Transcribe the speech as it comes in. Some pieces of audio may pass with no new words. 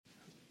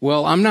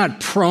Well, I'm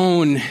not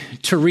prone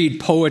to read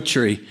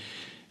poetry,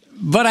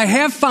 but I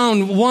have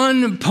found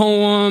one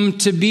poem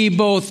to be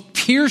both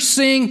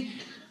piercing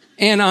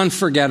and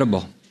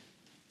unforgettable.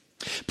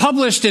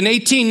 Published in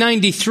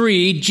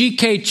 1893,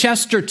 G.K.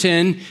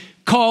 Chesterton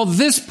called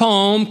this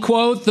poem,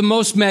 quote, the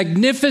most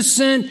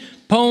magnificent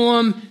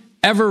poem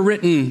ever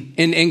written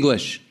in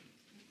English.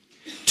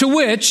 To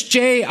which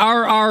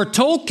J.R.R.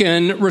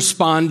 Tolkien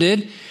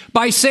responded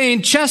by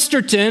saying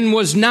Chesterton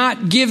was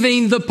not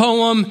giving the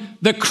poem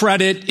the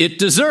credit it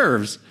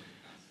deserves.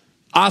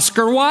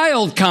 Oscar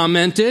Wilde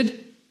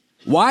commented,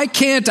 "Why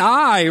can't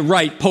I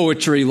write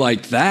poetry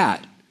like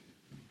that?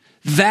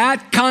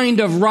 That kind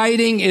of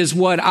writing is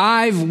what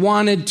I've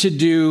wanted to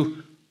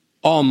do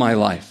all my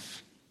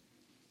life."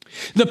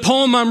 The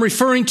poem I'm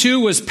referring to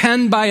was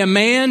penned by a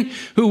man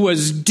who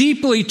was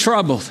deeply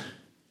troubled.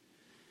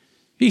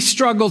 He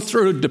struggled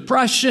through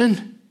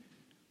depression,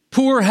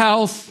 poor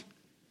health,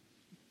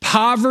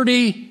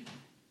 poverty,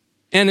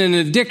 and an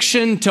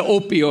addiction to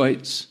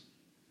opioids.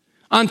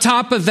 On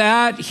top of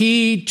that,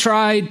 he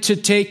tried to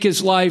take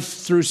his life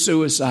through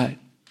suicide.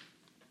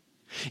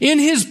 In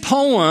his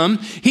poem,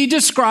 he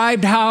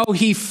described how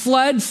he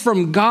fled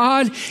from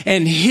God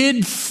and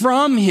hid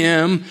from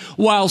him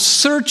while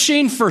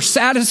searching for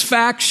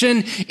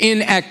satisfaction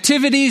in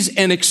activities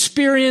and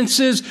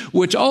experiences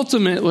which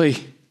ultimately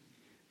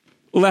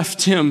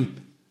left him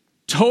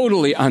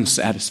totally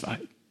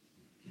unsatisfied.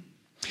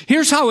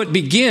 Here's how it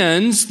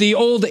begins. The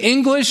Old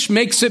English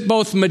makes it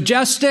both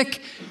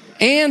majestic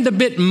and a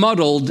bit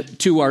muddled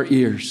to our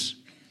ears.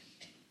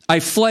 I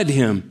fled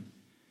him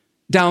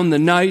down the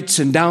nights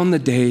and down the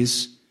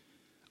days.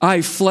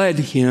 I fled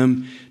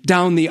him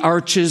down the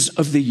arches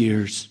of the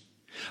years.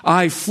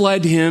 I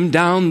fled him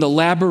down the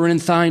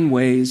labyrinthine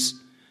ways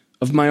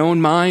of my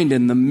own mind.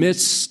 In the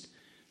midst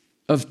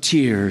of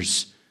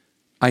tears,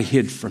 I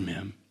hid from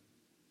him.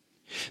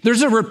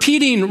 There's a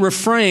repeating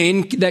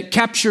refrain that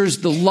captures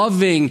the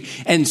loving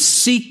and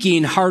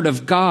seeking heart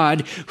of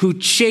God who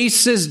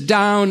chases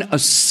down a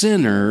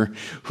sinner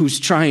who's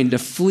trying to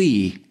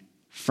flee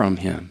from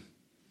him.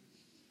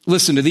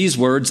 Listen to these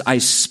words. I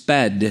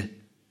sped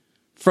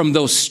from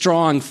those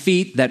strong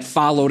feet that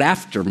followed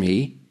after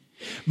me,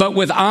 but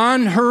with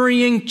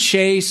unhurrying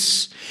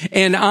chase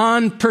and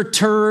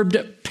unperturbed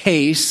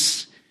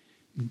pace,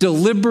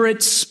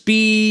 deliberate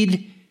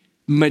speed,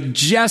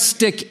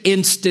 majestic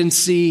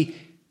instancy,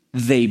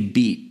 they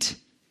beat,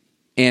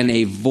 and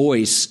a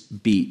voice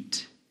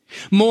beat.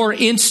 More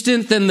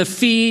instant than the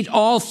feet,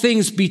 all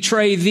things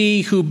betray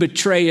thee who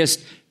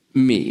betrayest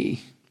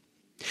me.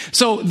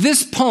 So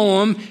this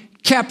poem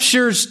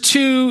captures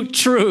two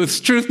truths.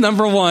 Truth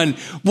number one,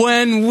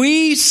 when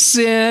we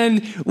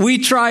sin, we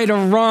try to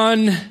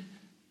run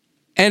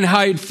and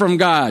hide from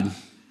God.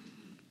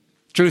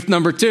 Truth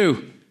number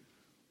two,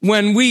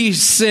 when we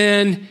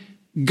sin,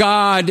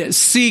 God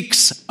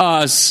seeks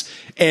us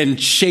and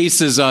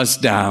chases us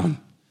down.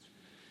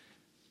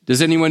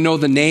 Does anyone know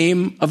the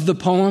name of the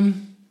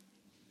poem?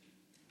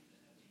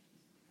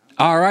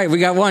 All right, we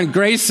got one.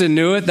 Grayson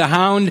knew it, the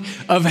Hound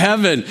of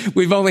Heaven.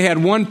 We've only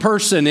had one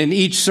person in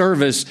each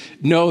service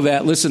know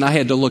that. Listen, I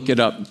had to look it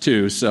up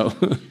too, so...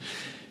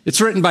 It's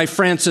written by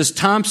Francis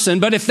Thompson,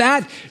 but if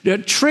that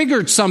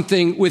triggered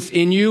something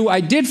within you,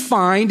 I did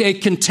find a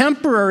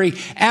contemporary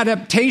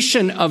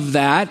adaptation of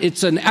that.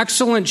 It's an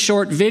excellent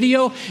short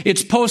video.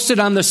 It's posted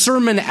on the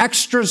Sermon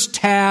Extras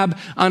tab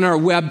on our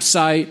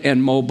website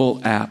and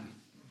mobile app.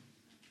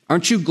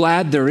 Aren't you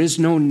glad there is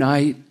no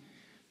night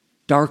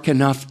dark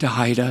enough to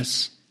hide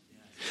us?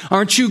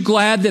 Aren't you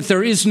glad that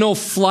there is no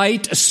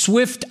flight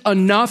swift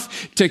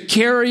enough to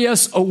carry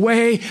us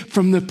away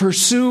from the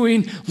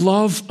pursuing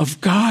love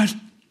of God?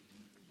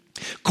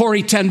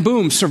 Corrie ten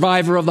Boom,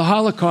 survivor of the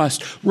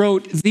Holocaust,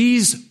 wrote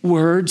these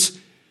words,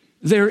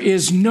 "There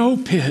is no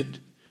pit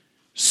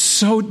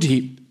so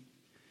deep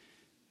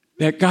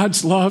that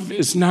God's love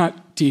is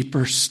not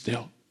deeper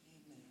still."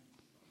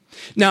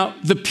 Now,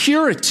 the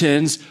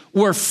Puritans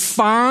were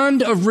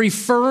fond of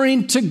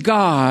referring to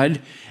God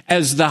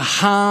as the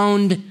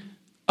Hound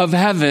of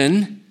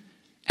Heaven,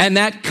 and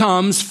that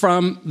comes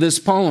from this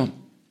poem.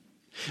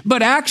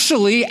 But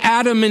actually,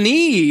 Adam and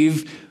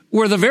Eve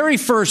were the very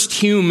first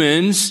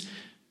humans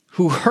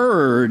who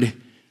heard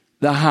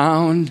the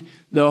hound,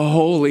 the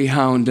holy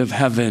Hound of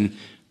Heaven,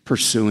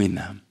 pursuing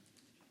them.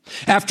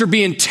 After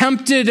being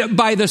tempted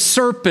by the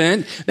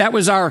serpent, that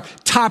was our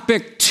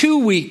topic 2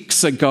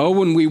 weeks ago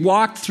when we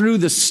walked through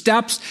the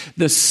steps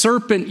the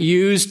serpent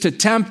used to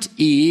tempt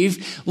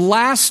Eve.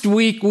 Last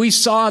week we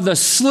saw the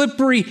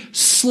slippery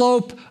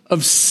slope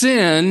of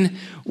sin.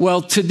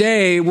 Well,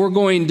 today we're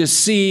going to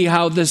see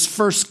how this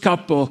first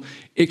couple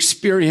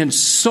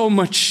experienced so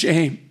much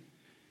shame.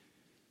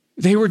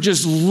 They were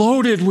just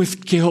loaded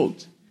with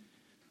guilt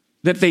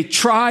that they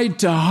tried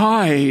to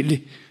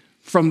hide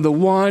from the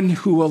one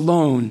who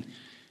alone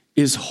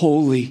is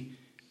holy,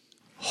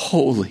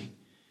 holy,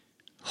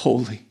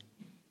 holy.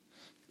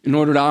 In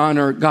order to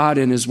honor God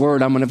and His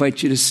Word, I'm going to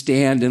invite you to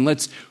stand and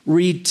let's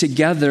read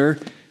together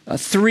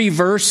 3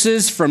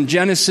 verses from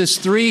Genesis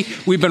 3.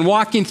 We've been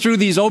walking through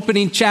these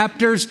opening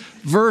chapters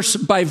verse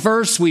by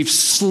verse. We've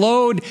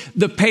slowed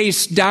the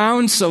pace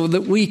down so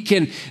that we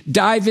can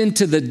dive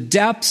into the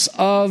depths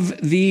of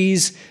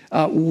these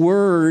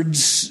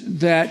words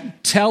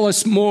that tell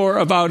us more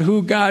about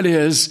who God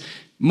is,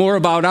 more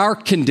about our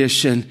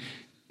condition,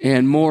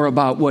 and more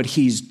about what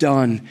he's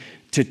done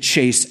to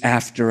chase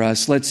after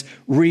us. Let's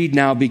read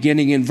now,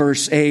 beginning in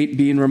verse 8,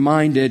 being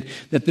reminded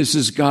that this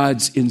is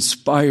God's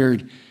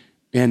inspired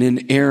and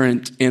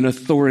inerrant and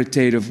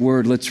authoritative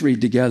word. Let's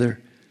read together.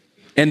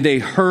 And they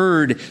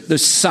heard the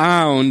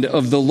sound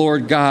of the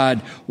Lord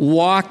God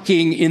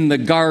walking in the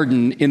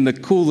garden in the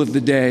cool of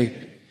the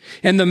day.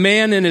 And the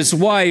man and his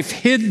wife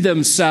hid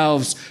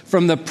themselves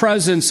from the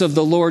presence of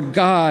the Lord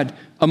God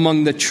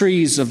among the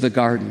trees of the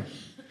garden.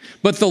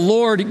 But the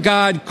Lord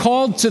God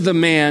called to the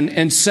man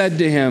and said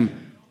to him,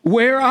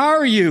 "Where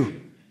are you?"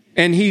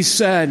 And he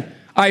said,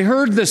 "I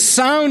heard the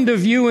sound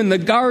of you in the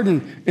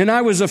garden, and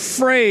I was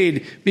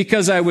afraid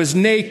because I was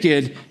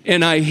naked,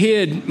 and I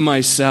hid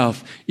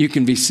myself." You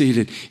can be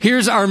seated.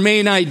 Here's our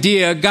main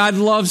idea. God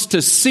loves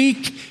to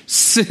seek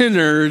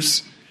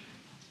sinners,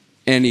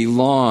 and he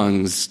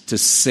longs to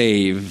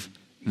save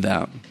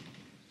them.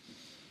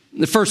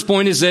 The first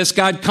point is this: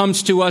 God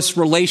comes to us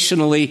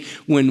relationally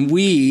when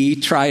we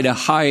try to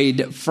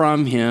hide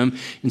from him.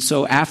 And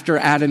so after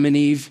Adam and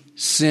Eve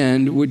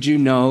sinned, would you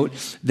note,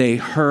 they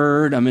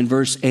heard, I'm in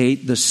verse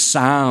 8, the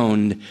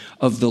sound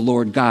of the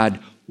Lord God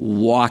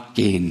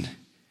walking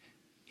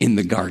in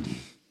the garden.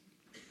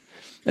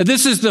 Now,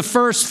 this is the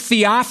first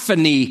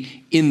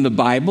theophany in the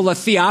Bible. A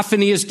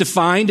theophany is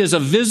defined as a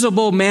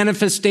visible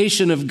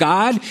manifestation of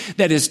God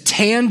that is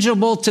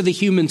tangible to the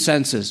human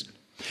senses.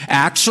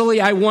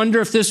 Actually, I wonder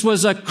if this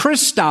was a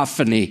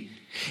Christophany,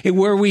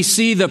 where we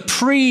see the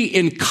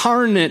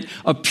pre-incarnate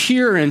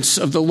appearance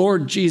of the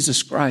Lord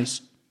Jesus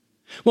Christ.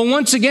 Well,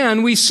 once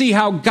again, we see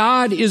how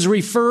God is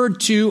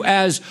referred to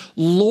as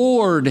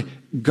Lord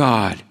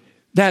God.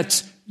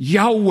 That's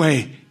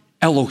Yahweh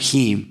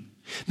Elohim.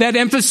 That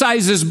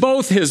emphasizes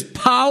both his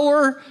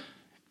power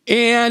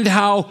and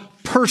how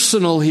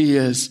personal he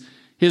is,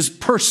 his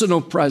personal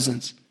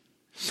presence.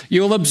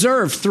 You'll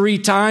observe 3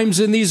 times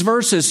in these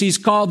verses, he's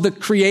called the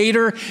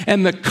creator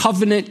and the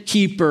covenant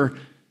keeper.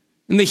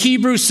 And the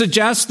Hebrew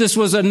suggests this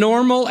was a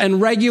normal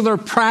and regular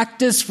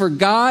practice for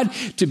God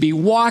to be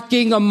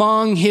walking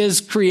among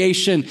his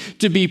creation,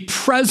 to be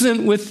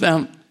present with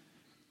them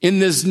in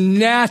this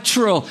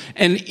natural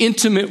and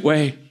intimate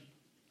way.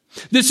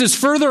 This is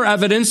further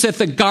evidence that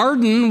the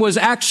garden was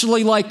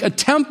actually like a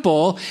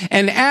temple,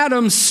 and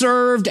Adam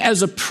served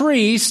as a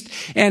priest,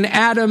 and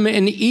Adam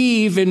and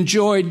Eve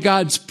enjoyed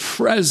God's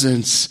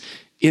presence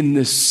in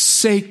this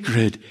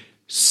sacred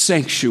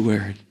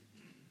sanctuary.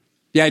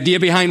 The idea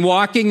behind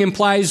walking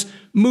implies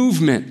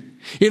movement.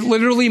 It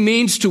literally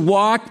means to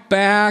walk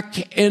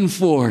back and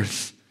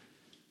forth.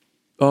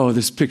 Oh,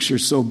 this picture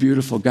is so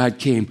beautiful. God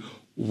came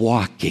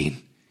walking.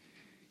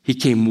 He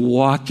came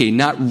walking,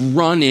 not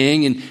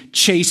running and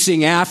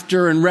chasing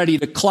after and ready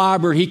to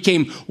clobber. He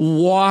came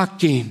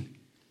walking.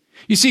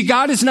 You see,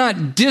 God is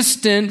not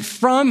distant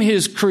from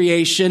his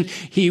creation.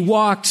 He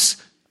walks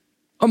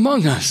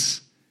among us.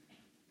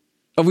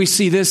 We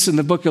see this in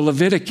the book of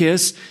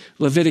Leviticus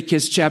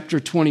chapter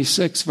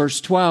 26,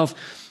 verse 12.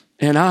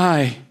 And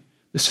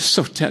this is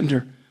so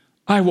tender,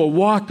 I will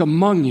walk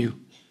among you.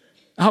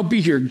 I'll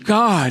be your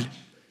God,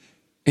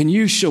 and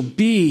you shall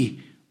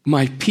be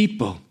my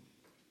people.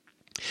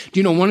 Do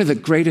you know one of the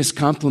greatest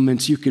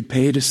compliments you could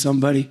pay to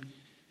somebody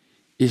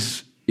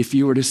is if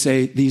you were to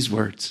say these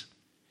words: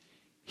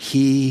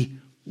 he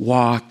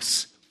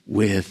walks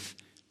with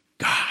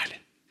God.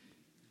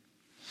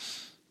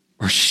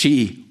 Or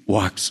she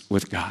walks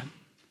with God.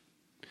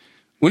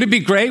 Wouldn't it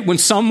be great when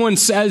someone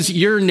says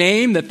your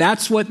name,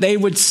 that's what they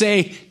would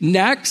say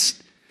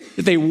next?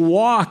 That they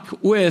walk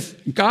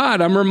with God.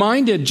 I'm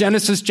reminded,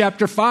 Genesis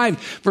chapter 5,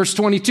 verse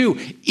 22,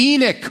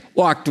 Enoch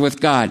walked with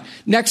God.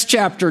 Next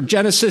chapter,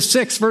 Genesis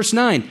 6, verse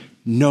 9,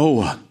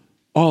 Noah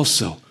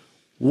also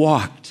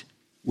walked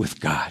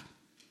with God.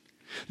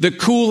 The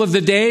cool of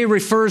the day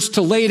refers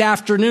to late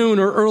afternoon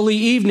or early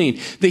evening.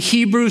 The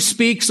Hebrew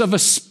speaks of the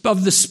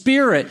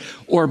spirit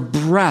or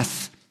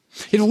breath.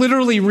 It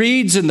literally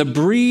reads, in the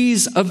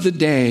breeze of the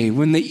day,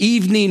 when the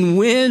evening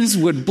winds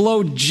would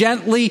blow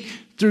gently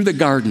through the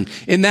garden.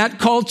 In that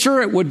culture,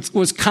 it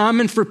was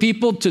common for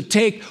people to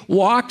take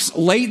walks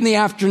late in the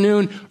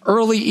afternoon,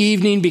 early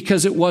evening,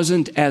 because it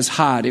wasn't as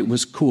hot. It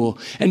was cool.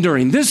 And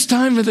during this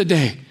time of the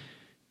day,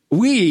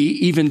 we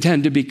even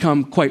tend to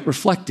become quite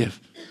reflective.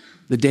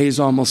 The day is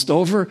almost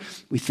over.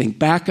 We think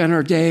back on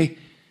our day.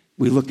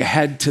 We look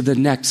ahead to the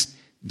next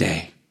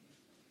day.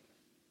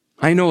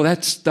 I know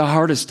that's the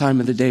hardest time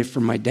of the day for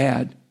my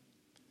dad.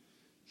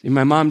 See,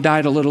 my mom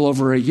died a little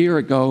over a year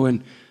ago,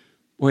 and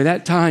boy,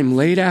 that time,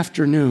 late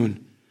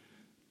afternoon,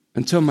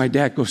 until my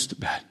dad goes to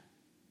bed.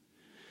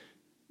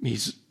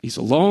 He's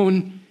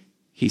alone.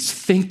 He's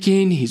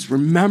thinking. He's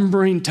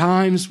remembering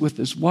times with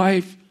his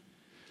wife.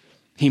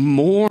 He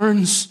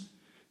mourns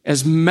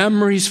as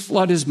memories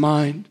flood his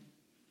mind.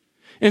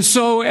 And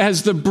so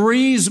as the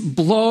breeze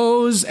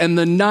blows and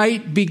the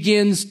night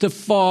begins to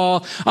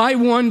fall, I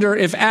wonder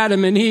if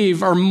Adam and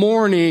Eve are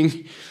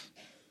mourning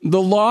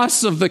the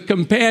loss of the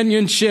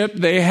companionship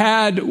they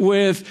had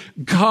with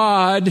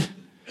God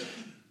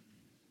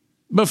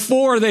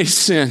before they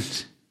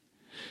sinned.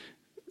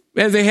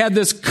 As they had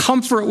this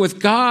comfort with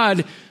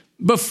God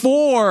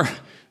before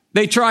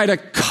they try to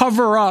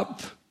cover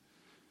up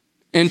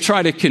and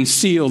try to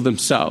conceal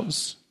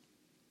themselves.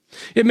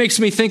 It makes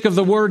me think of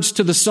the words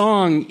to the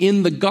song,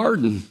 In the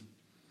Garden.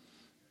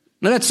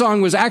 Now, that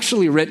song was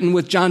actually written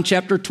with John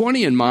chapter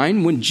 20 in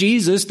mind, when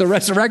Jesus, the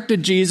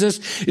resurrected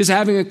Jesus, is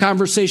having a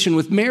conversation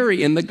with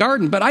Mary in the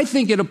garden. But I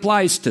think it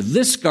applies to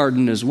this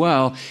garden as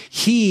well.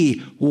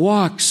 He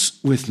walks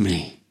with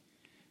me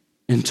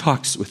and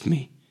talks with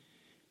me,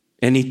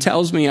 and he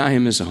tells me I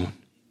am his own.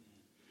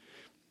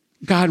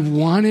 God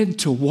wanted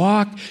to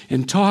walk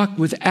and talk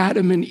with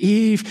Adam and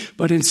Eve,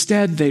 but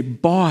instead they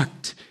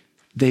balked.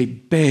 They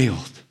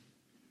bailed.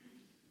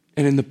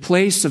 And in the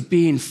place of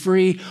being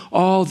free,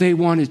 all they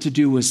wanted to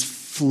do was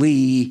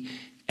flee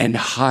and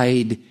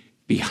hide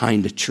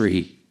behind a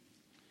tree.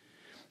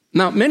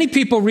 Now, many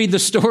people read the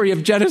story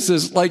of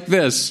Genesis like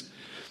this.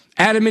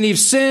 Adam and Eve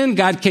sinned.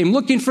 God came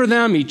looking for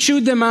them. He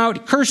chewed them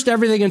out, cursed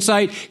everything in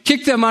sight,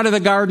 kicked them out of the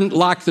garden,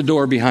 locked the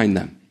door behind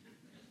them.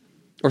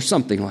 Or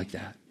something like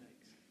that.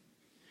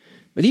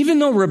 But even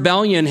though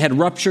rebellion had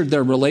ruptured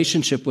their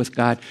relationship with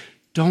God,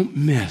 don't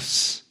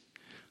miss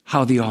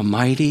how the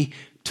Almighty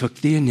took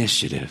the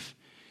initiative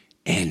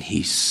and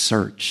he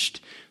searched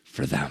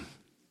for them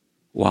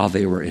while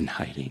they were in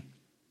hiding.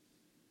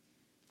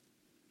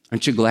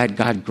 Aren't you glad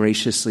God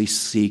graciously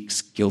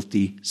seeks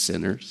guilty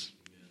sinners?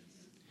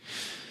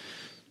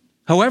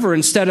 However,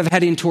 instead of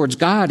heading towards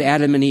God,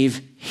 Adam and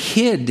Eve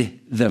hid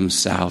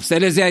themselves.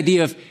 That is the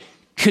idea of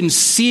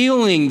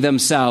concealing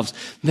themselves.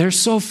 They're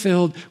so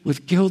filled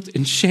with guilt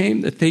and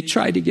shame that they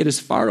try to get as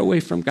far away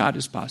from God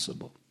as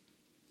possible.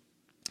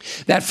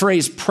 That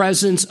phrase,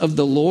 presence of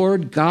the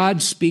Lord,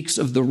 God speaks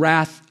of the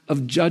wrath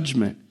of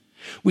judgment.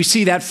 We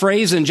see that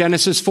phrase in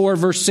Genesis 4,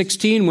 verse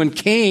 16, when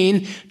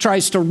Cain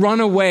tries to run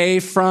away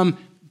from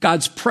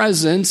God's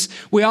presence.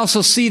 We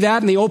also see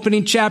that in the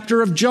opening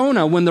chapter of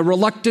Jonah, when the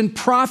reluctant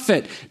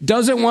prophet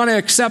doesn't want to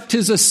accept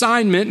his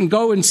assignment and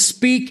go and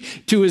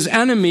speak to his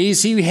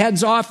enemies. He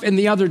heads off in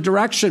the other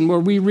direction, where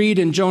we read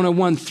in Jonah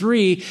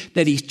 1:3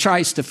 that he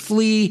tries to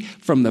flee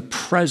from the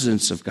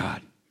presence of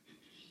God.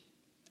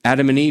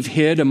 Adam and Eve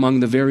hid among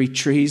the very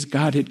trees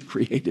God had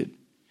created,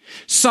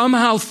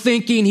 somehow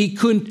thinking he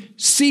couldn't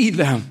see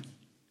them.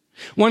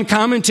 One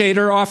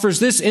commentator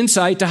offers this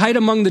insight: to hide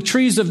among the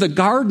trees of the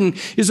garden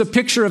is a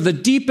picture of the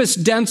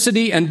deepest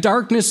density and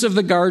darkness of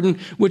the garden,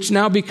 which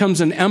now becomes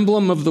an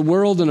emblem of the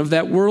world and of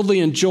that worldly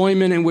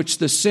enjoyment in which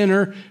the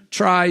sinner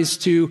tries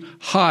to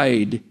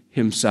hide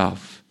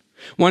himself.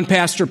 One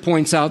pastor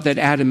points out that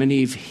Adam and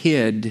Eve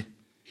hid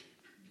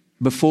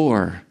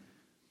before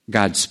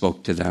God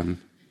spoke to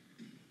them.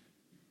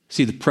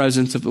 See, the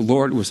presence of the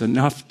Lord was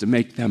enough to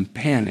make them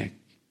panic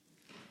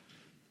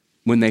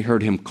when they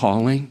heard him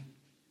calling,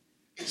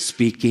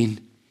 speaking.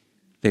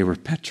 They were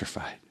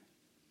petrified.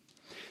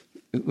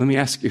 Let me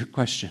ask you a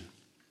question.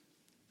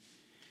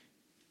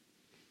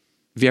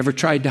 Have you ever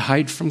tried to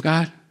hide from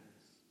God?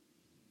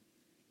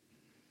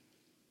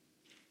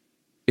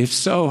 If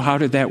so, how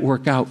did that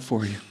work out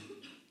for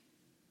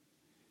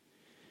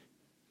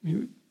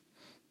you?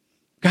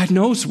 God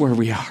knows where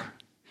we are.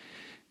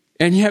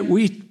 And yet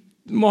we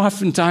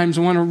oftentimes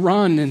want to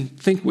run and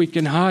think we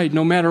can hide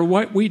no matter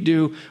what we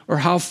do or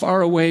how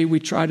far away we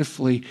try to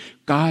flee.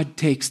 God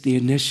takes the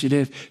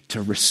initiative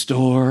to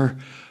restore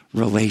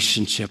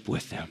relationship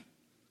with him.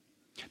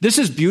 This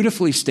is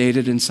beautifully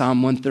stated in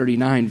Psalm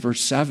 139, verse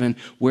 7.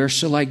 Where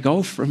shall I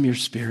go from your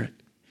spirit?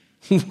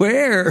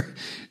 Where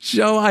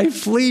shall I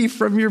flee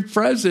from your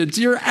presence?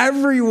 You're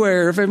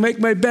everywhere. If I make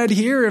my bed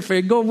here, if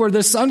I go where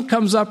the sun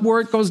comes up,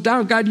 where it goes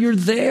down, God, you're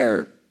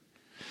there.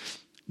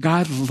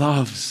 God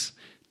loves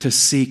to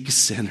seek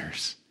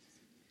sinners,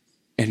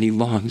 and he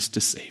longs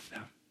to save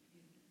them.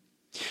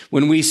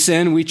 When we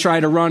sin, we try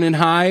to run and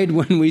hide.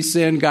 When we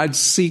sin, God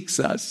seeks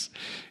us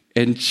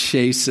and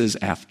chases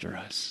after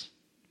us.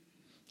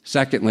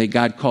 Secondly,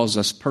 God calls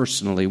us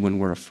personally when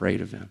we're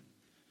afraid of him.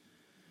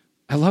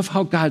 I love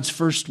how God's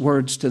first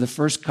words to the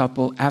first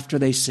couple after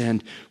they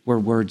sinned were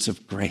words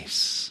of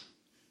grace.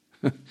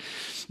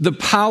 The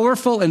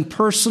powerful and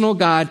personal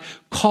God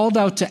called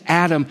out to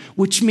Adam,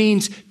 which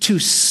means to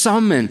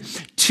summon,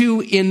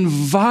 to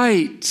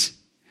invite.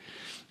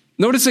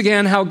 Notice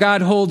again how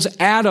God holds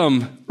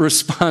Adam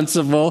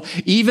responsible,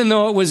 even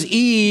though it was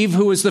Eve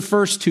who was the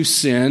first who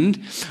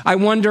sinned. I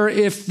wonder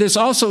if this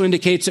also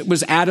indicates it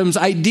was Adam's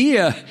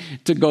idea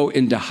to go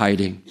into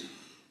hiding.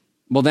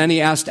 Well, then he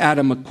asked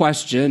Adam a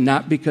question,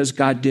 not because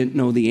God didn't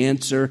know the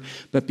answer,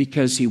 but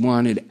because he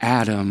wanted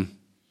Adam.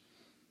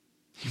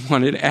 He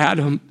wanted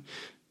Adam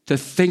to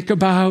think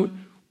about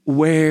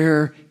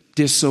where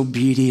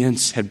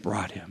disobedience had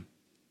brought him.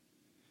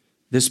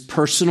 This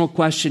personal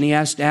question he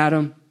asked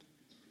Adam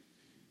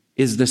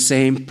is the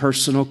same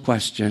personal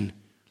question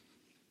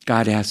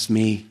God asks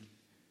me,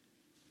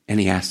 and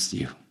he asks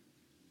you,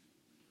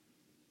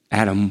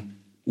 Adam,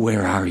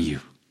 where are you?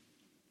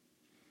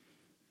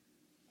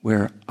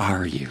 Where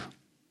are you?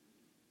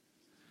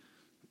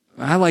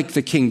 I like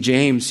the King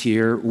James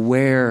here,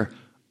 where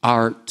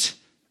art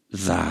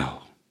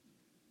thou?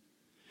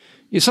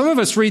 Some of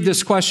us read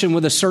this question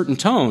with a certain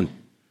tone.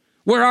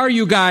 Where are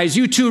you guys?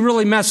 You two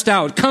really messed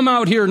out. Come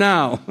out here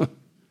now.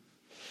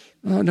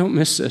 Oh, don't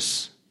miss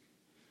this.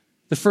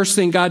 The first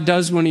thing God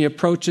does when he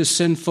approaches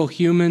sinful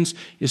humans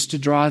is to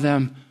draw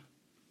them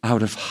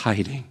out of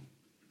hiding.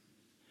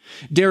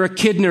 Derek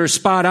Kidner is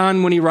spot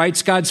on when he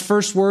writes, God's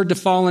first word to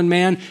fallen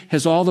man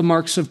has all the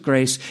marks of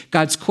grace.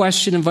 God's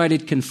question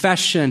invited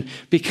confession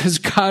because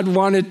God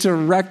wanted to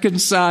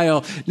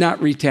reconcile,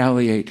 not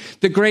retaliate.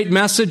 The great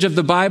message of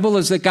the Bible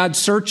is that God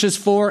searches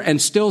for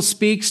and still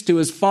speaks to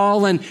his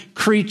fallen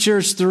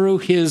creatures through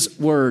his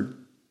word.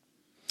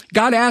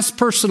 God asks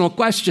personal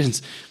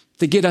questions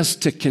to get us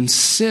to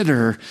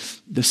consider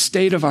the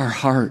state of our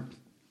heart.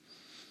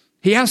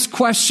 He asks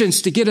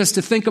questions to get us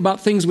to think about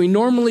things we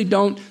normally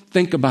don't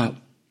think about.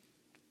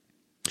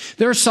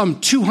 There are some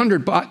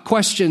 200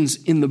 questions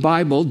in the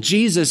Bible.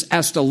 Jesus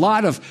asked a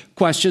lot of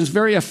questions,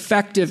 very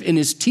effective in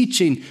his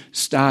teaching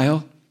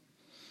style.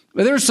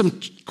 But there are some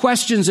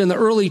questions in the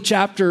early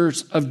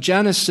chapters of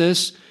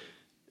Genesis.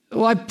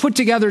 Well, I put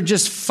together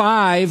just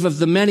 5 of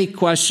the many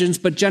questions,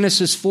 but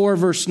Genesis 4,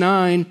 verse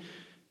 9,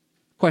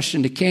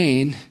 question to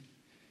Cain.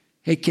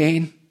 Hey,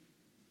 Cain,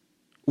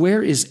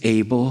 where is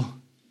Abel,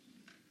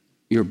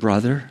 your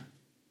brother?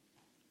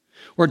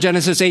 Or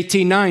Genesis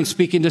 18:9,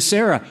 speaking to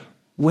Sarah,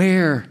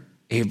 where,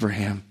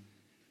 Abraham,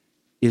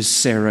 is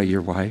Sarah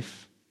your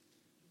wife?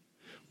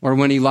 Or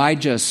when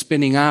Elijah is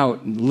spinning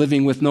out and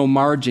living with no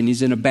margin,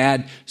 he's in a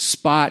bad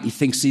spot, he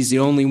thinks he's the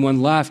only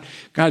one left.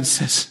 God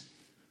says,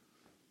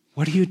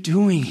 what are you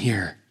doing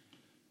here,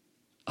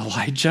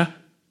 Elijah?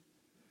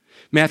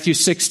 Matthew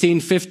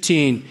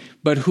 16:15,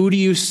 but who do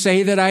you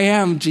say that I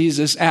am?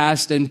 Jesus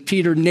asked, and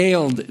Peter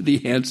nailed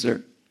the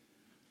answer.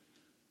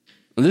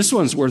 This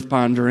one's worth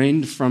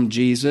pondering from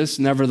Jesus.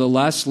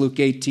 Nevertheless, Luke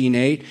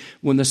 18:8,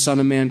 when the Son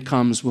of Man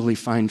comes, will he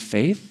find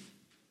faith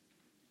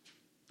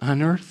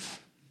on earth?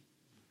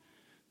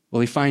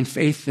 Will he find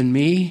faith in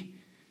me?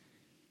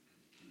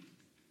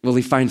 Will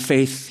he find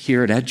faith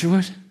here at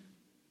Edgewood?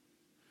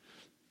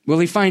 Will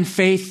he find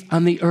faith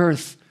on the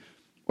earth?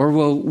 Or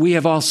will we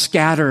have all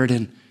scattered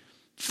and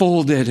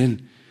folded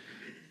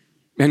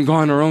and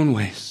gone our own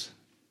ways?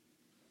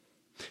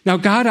 Now,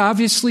 God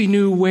obviously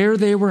knew where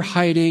they were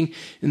hiding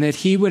and that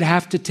he would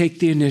have to take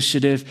the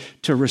initiative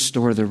to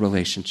restore the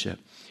relationship.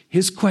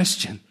 His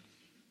question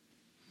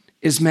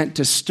is meant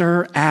to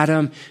stir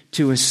Adam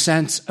to a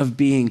sense of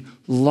being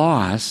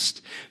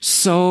lost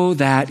so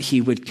that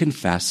he would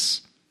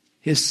confess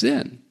his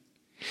sin.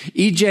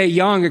 E.J.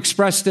 Young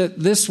expressed it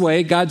this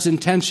way: God's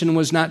intention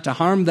was not to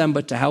harm them,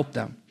 but to help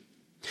them.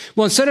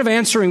 Well, instead of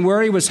answering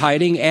where he was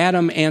hiding,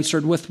 Adam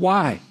answered with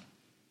why.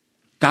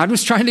 God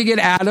was trying to get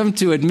Adam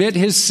to admit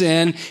his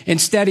sin.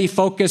 Instead, he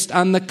focused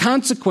on the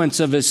consequence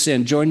of his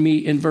sin. Join me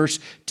in verse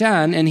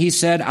 10. And he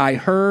said, I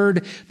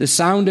heard the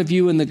sound of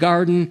you in the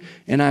garden,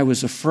 and I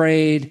was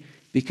afraid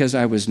because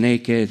I was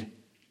naked,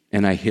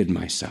 and I hid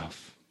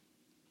myself.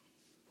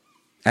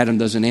 Adam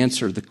doesn't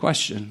answer the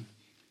question.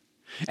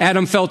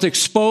 Adam felt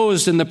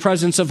exposed in the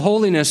presence of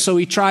holiness, so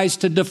he tries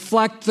to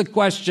deflect the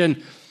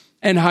question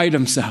and hide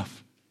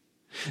himself.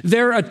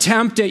 Their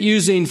attempt at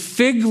using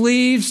fig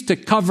leaves to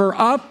cover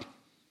up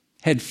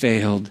had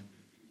failed,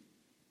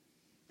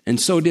 and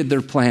so did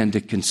their plan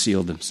to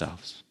conceal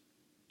themselves.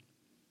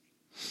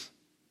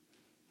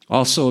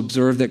 Also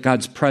observe that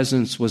God's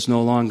presence was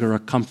no longer a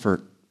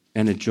comfort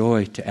and a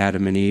joy to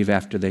Adam and Eve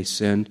after they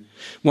sinned.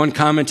 One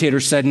commentator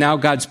said, now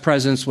God's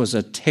presence was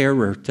a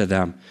terror to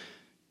them,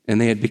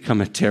 and they had become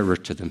a terror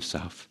to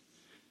themselves.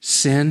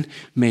 Sin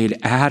made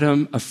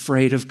Adam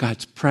afraid of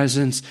God's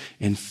presence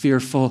and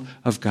fearful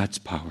of God's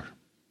power.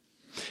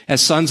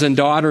 As sons and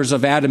daughters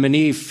of Adam and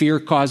Eve, fear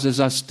causes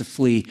us to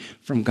flee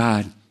from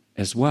God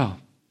as well.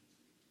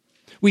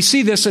 We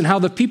see this in how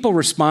the people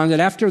responded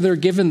after they're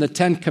given the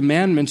 10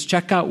 commandments.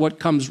 Check out what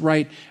comes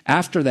right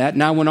after that.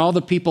 Now, when all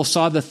the people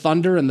saw the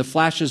thunder and the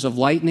flashes of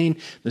lightning,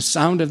 the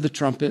sound of the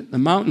trumpet, the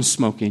mountain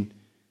smoking,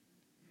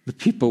 the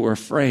people were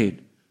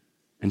afraid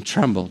and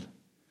trembled,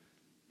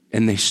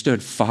 and they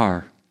stood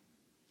far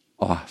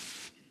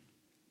off.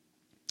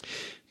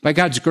 By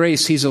God's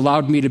grace, he's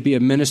allowed me to be a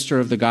minister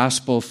of the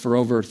gospel for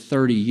over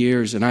 30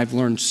 years, and I've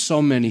learned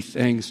so many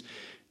things.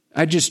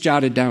 I just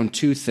jotted down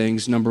 2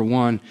 things. Number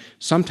 1,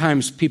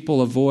 sometimes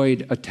people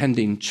avoid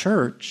attending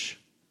church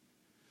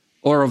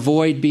or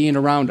avoid being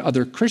around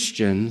other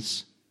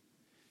Christians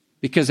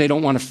because they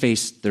don't want to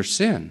face their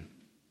sin.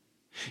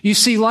 You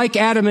see, like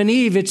Adam and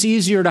Eve, it's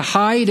easier to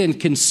hide and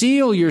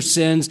conceal your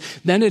sins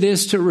than it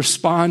is to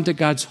respond to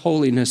God's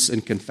holiness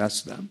and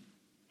confess them.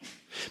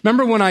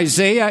 Remember when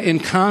Isaiah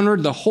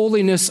encountered the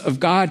holiness of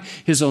God,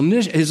 his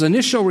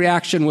initial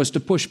reaction was to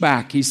push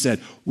back. He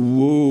said,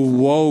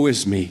 woe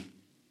is me,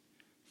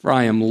 for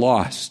I am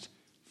lost,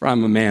 for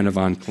I'm a man of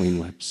unclean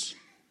lips.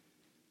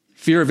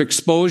 Fear of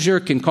exposure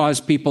can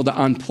cause people to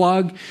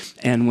unplug,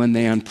 and when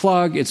they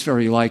unplug, it's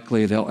very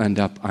likely they'll end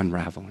up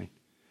unraveling.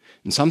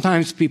 And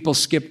sometimes people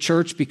skip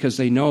church because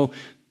they know,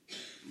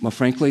 well,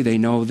 frankly, they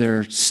know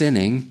they're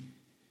sinning,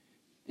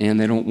 and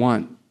they don't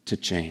want to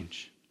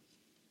change.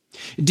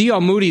 D.L.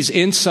 Moody's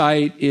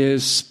insight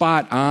is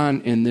spot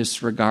on in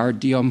this regard.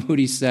 D.L.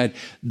 Moody said,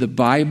 the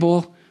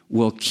Bible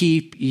will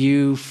keep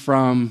you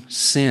from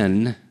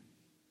sin,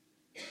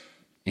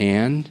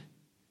 and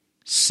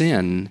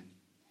sin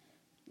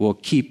will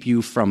keep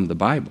you from the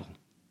Bible.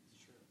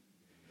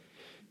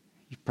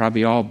 You've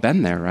probably all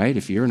been there, right?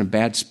 If you're in a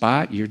bad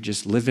spot, you're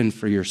just living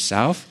for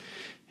yourself,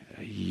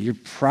 you're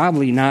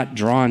probably not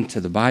drawn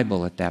to the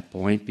Bible at that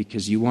point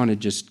because you want to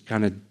just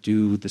kind of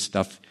do the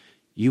stuff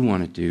you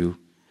want to do.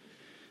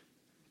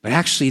 But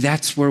actually,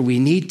 that's where we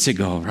need to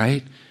go,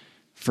 right?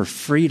 For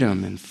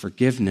freedom and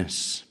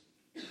forgiveness.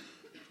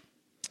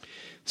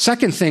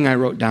 Second thing I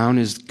wrote down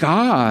is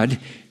God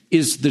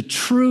is the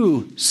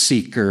true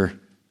seeker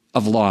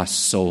of lost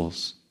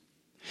souls.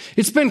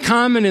 It's been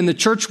common in the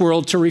church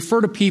world to refer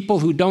to people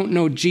who don't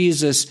know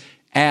Jesus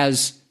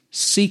as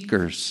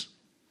seekers.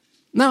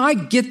 Now, I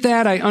get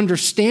that, I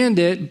understand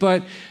it,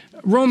 but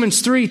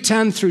Romans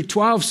 3:10 through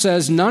 12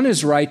 says, none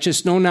is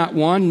righteous, no, not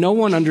one. No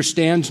one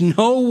understands,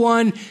 no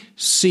one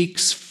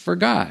seeks for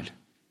God.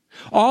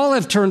 All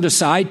have turned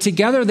aside,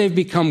 together they've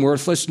become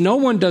worthless. No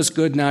one does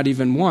good, not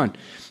even one.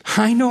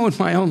 I know in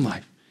my own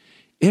life,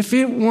 if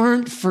it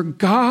weren't for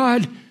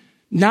God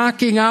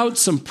knocking out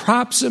some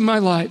props in my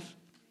life,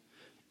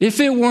 if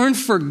it weren't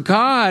for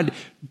God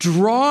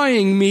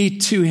drawing me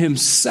to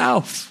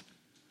himself,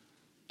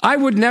 I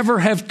would never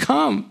have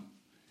come.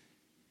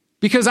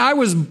 Because I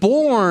was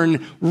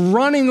born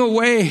running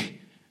away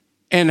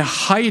and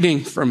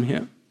hiding from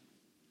him.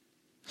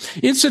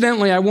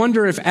 Incidentally, I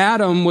wonder if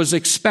Adam was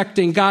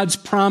expecting God's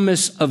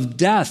promise of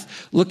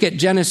death. Look at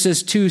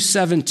Genesis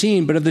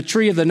 2:17. But of the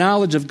tree of the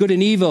knowledge of good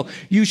and evil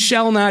you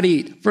shall not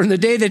eat. For in the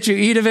day that you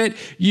eat of it,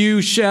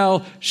 you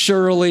shall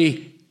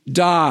surely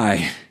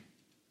die.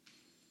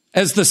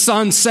 As the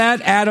sun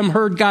set, Adam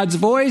heard God's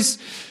voice.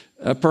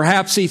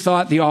 Perhaps he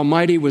thought the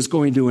Almighty was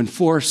going to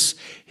enforce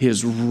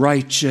his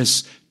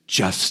righteous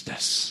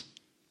justice.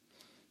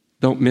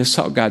 Don't miss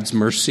how God's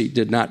mercy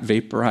did not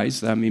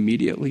vaporize them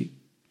immediately.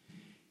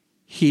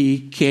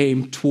 He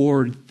came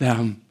toward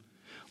them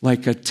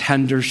like a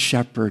tender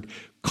shepherd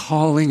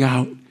calling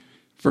out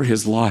for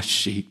his lost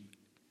sheep.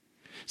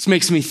 This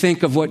makes me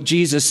think of what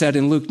Jesus said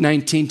in Luke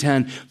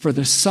 19:10, for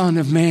the Son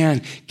of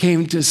Man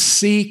came to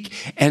seek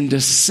and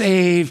to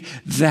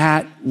save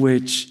that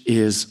which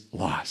is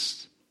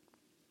lost.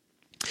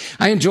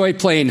 I enjoy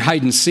playing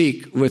hide and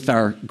seek with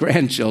our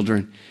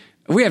grandchildren.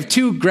 We have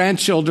 2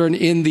 grandchildren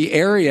in the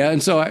area,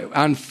 and so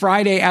on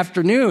Friday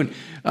afternoon,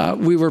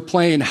 we were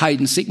playing hide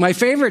and seek. My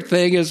favorite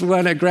thing is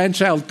when a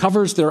grandchild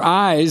covers their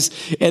eyes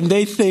and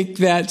they think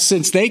that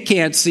since they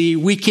can't see,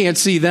 we can't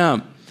see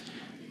them.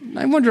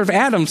 I wonder if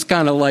Adam's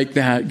kind of like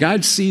that.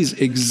 God sees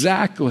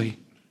exactly.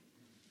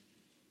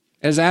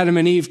 As Adam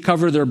and Eve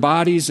cover their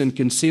bodies and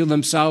conceal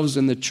themselves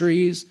in the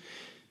trees,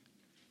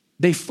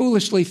 they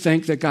foolishly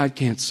think that God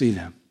can't see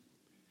them.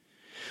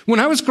 When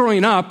I was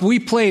growing up, we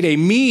played a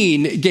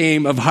mean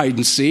game of hide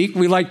and seek.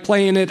 We liked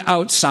playing it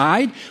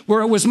outside,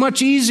 where it was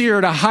much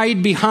easier to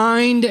hide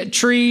behind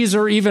trees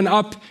or even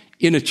up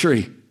in a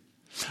tree.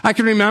 I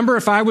can remember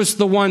if I was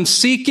the one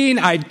seeking,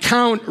 I'd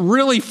count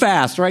really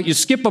fast, right? You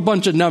skip a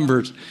bunch of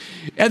numbers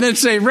and then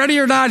say, ready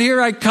or not, here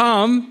I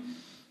come.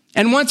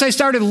 And once I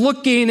started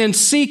looking and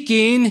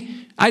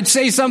seeking, I'd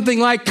say something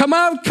like, come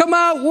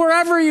out,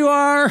 wherever you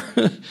are.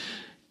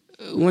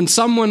 When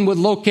someone would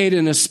locate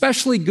an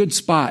especially good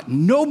spot,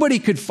 nobody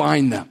could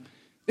find them.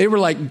 They were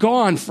like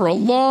gone for a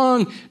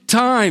long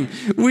time.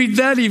 We'd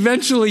then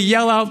eventually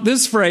yell out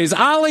this phrase,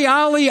 Ollie,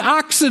 Ollie,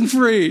 oxen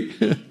free.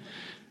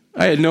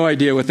 I had no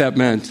idea what that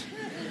meant.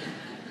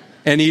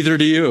 And either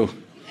do you,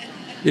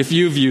 if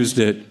you've used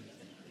it.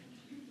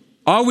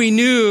 All we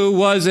knew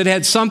was it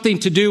had something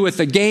to do with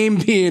the game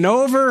being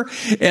over,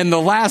 and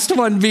the last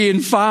one being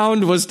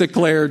found was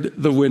declared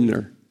the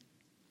winner.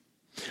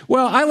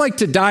 Well, I like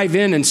to dive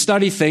in and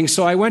study things,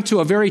 so I went to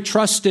a very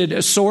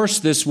trusted source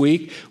this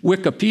week,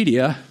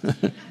 Wikipedia.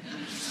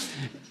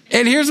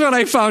 And here's what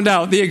I found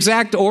out. The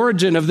exact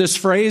origin of this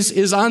phrase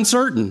is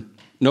uncertain.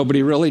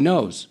 Nobody really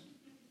knows.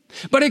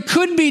 But it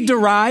could be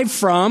derived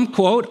from,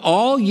 quote,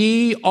 all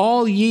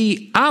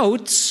ye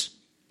outs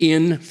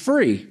in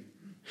free.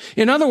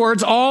 In other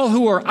words, all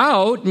who are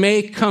out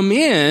may come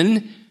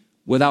in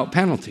without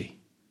penalty.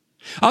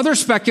 Others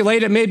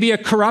speculate it may be a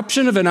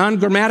corruption of an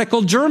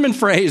ungrammatical German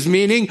phrase,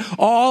 meaning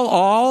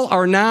all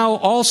are now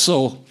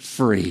also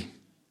free.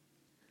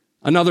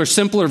 Another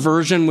simpler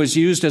version was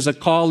used as a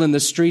call in the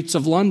streets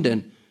of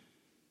London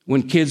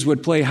when kids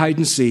would play hide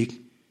and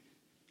seek.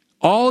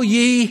 All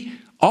ye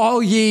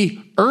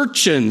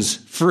urchins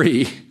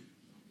free.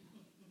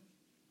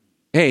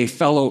 Hey,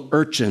 fellow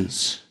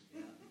urchins,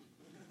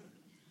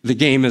 the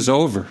game is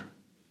over.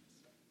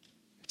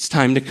 It's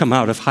time to come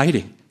out of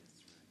hiding.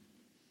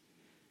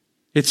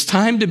 It's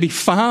time to be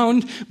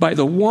found by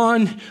the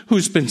one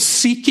who's been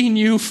seeking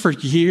you for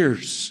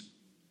years.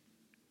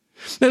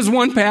 As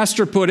one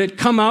pastor put it,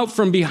 come out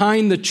from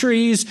behind the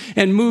trees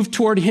and move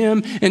toward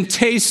him and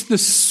taste the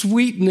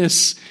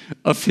sweetness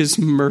of his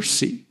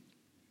mercy.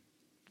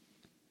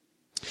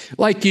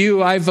 Like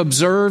you, I've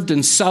observed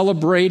and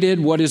celebrated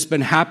what has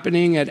been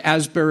happening at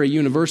Asbury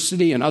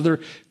University and other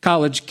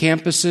college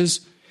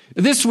campuses.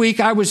 This week,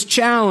 I was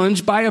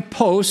challenged by a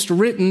post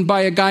written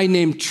by a guy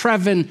named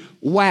Trevin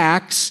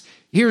Wax.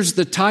 Here's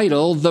the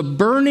title: "The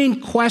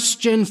Burning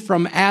Question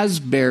from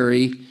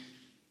Asbury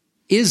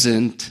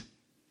Isn't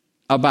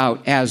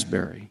About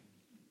Asbury."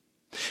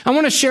 I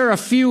want to share a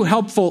few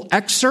helpful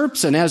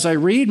excerpts, and as I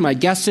read, my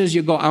guess is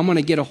I'm going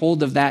to get a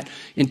hold of that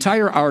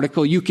entire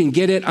article. You can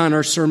get it on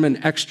our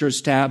Sermon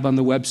Extras tab on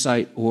the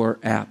website or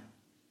app.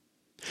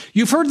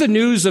 You've heard the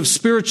news of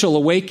spiritual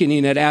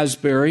awakening at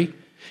Asbury.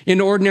 An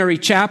ordinary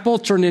chapel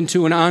turned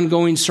into an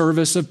ongoing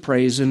service of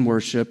praise and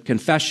worship,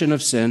 confession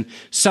of sin,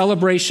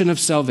 celebration of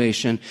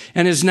salvation,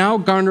 and has now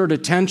garnered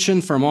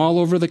attention from all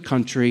over the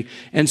country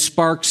and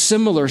sparked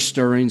similar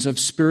stirrings of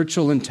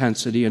spiritual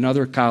intensity in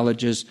other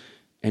colleges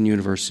and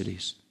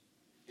universities.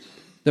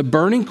 The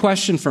burning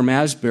question from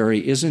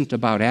Asbury isn't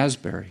about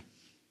Asbury.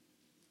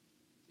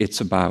 It's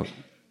about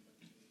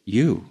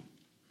you.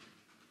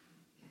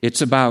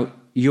 It's about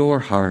your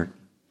heart.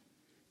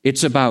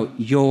 It's about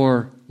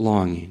your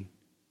longing.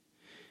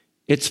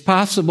 It's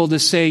possible to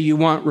say you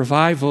want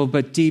revival,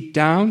 but deep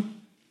down,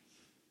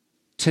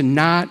 to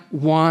not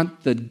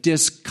want the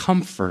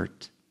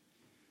discomfort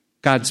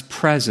God's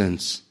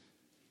presence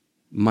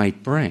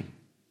might bring.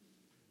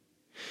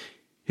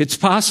 It's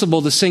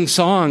possible to sing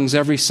songs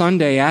every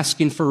Sunday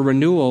asking for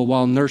renewal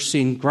while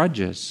nursing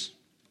grudges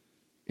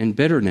and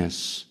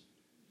bitterness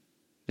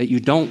that you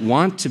don't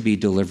want to be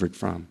delivered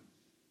from.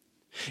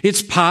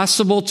 It's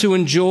possible to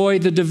enjoy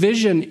the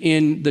division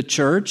in the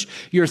church,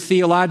 your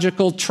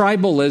theological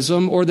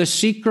tribalism, or the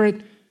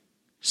secret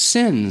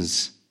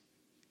sins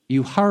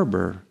you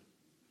harbor,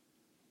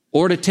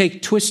 or to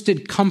take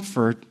twisted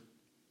comfort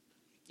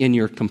in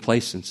your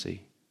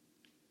complacency.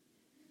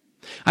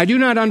 I do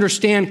not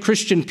understand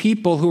Christian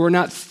people who are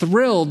not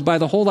thrilled by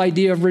the whole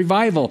idea of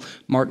revival,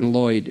 Martin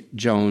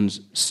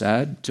Lloyd-Jones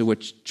said, to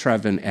which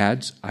Trevin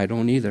adds, I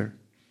don't either.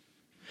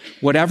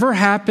 Whatever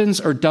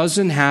happens or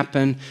doesn't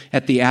happen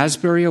at the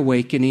Asbury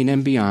Awakening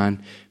and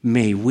beyond,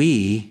 may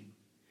we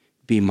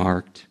be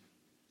marked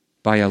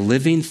by a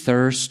living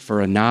thirst for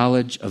a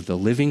knowledge of the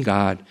living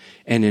God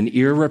and an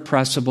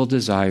irrepressible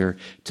desire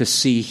to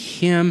see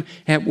Him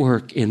at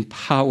work in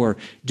power,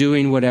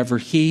 doing whatever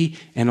He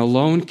and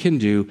alone can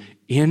do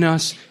in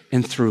us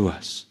and through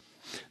us.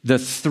 The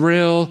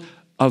thrill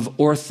of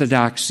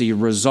orthodoxy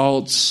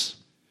results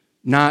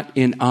not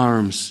in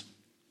arms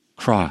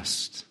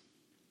crossed,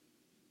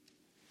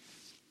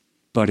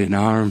 but in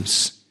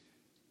arms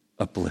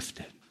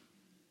uplifted.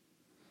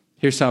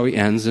 Here's how he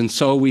ends. And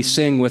so we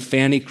sing with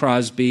Fanny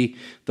Crosby,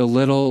 the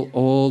little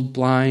old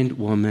blind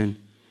woman,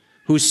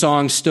 whose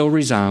song still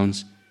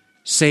resounds,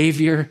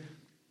 Savior,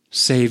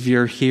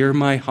 Savior, hear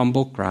my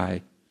humble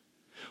cry,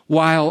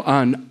 while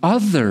on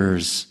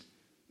others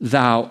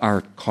thou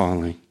art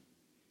calling.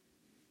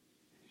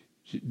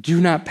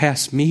 Do not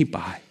pass me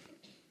by.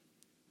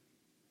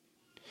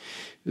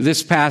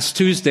 This past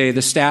Tuesday,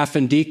 the staff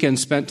and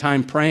deacons spent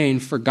time praying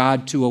for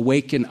God to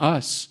awaken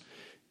us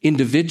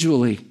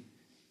individually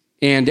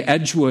and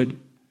Edgewood,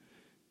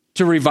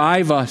 to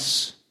revive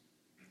us.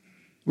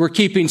 We're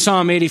keeping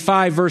Psalm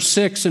 85, verse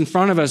 6 in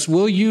front of us.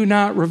 Will you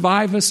not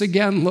revive us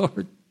again,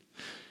 Lord,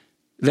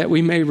 that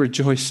we may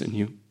rejoice in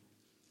you?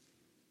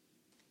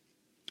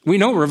 We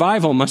know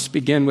revival must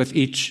begin with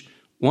each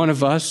one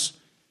of us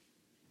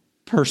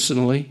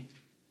personally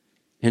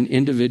and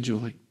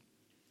individually.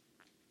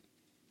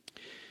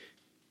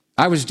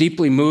 I was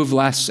deeply moved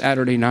last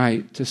Saturday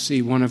night to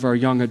see one of our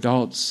young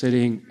adults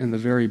sitting in the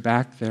very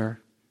back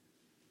there.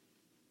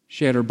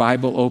 She had her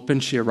Bible open.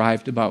 She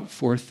arrived about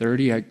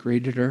 4:30. I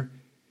greeted her.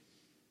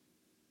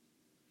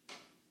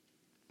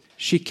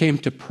 She came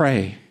to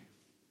pray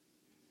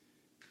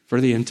for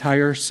the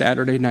entire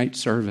Saturday night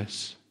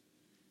service.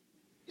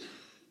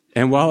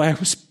 And while I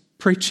was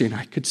preaching,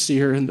 I could see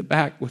her in the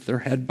back with her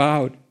head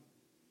bowed,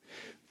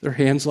 their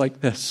hands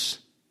like this.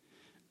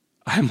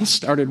 I almost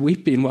started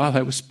weeping while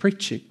I was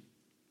preaching.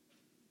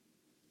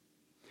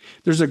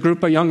 There's a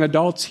group of young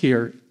adults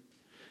here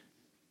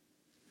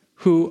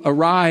who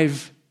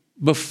arrive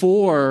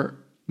before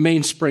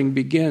Mainspring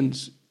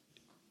begins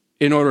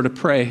in order to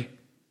pray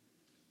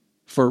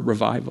for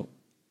revival.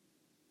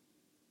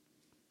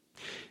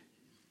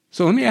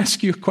 So let me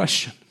ask you a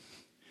question.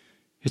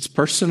 It's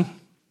personal.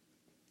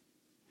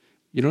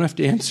 You don't have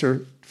to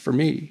answer for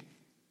me,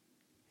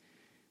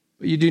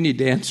 but you do need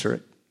to answer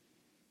it.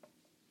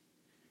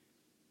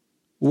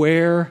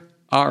 Where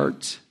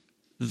art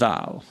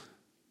thou?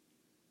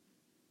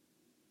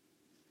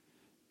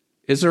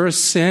 Is there a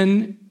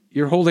sin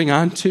you're holding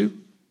on to?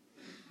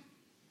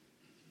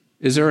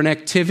 Is there an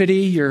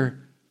activity you're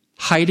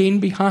hiding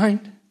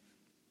behind? I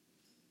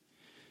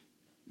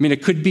mean,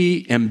 it could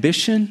be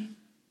ambition.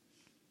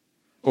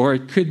 Or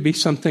it could be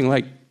something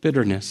like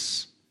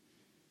bitterness,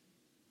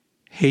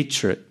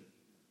 hatred,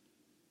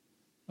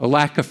 a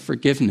lack of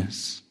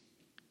forgiveness,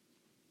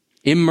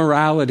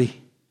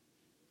 immorality,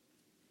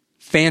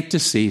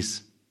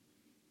 fantasies,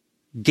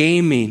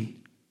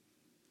 gaming,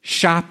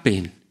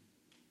 shopping,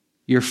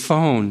 your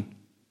phone,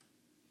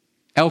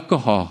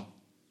 alcohol,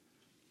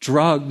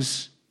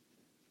 drugs,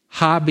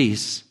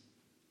 hobbies,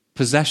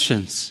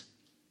 possessions,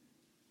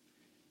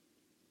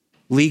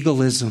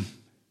 legalism.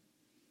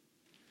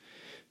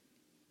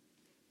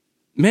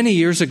 Many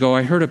years ago,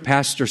 I heard a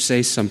pastor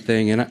say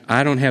something, and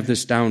I don't have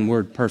this down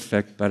word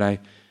perfect, but I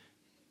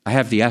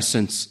have the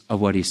essence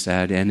of what he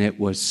said, and it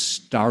was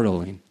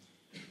startling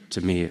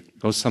to me. It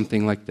goes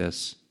something like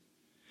this.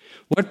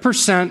 What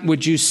 %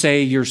 would you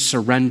say you're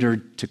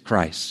surrendered to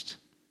Christ?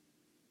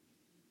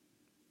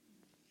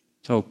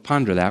 So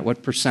ponder that.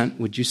 What %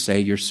 would you say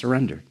you're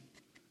surrendered?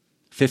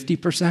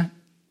 50%?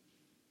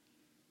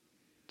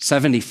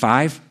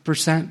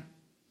 75%?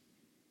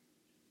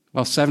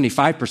 Well,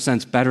 75%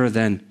 is better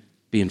than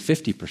being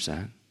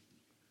 50%.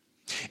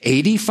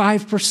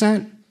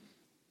 85%?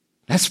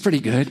 That's pretty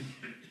good.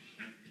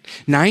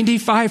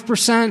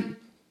 95%?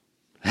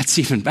 That's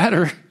even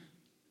better.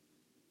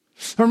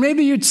 Or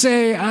maybe you'd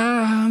say,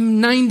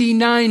 I'm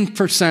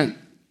 99%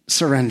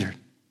 surrendered.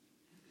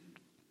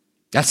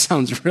 That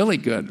sounds really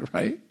good,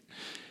 right?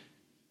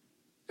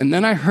 And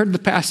then I heard the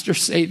pastor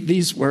say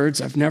these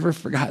words. I've never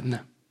forgotten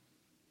them.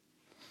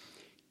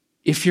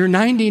 If you're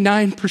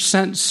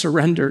 99%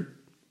 surrendered,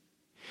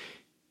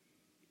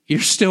 you're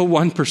still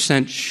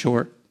 1%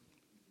 short.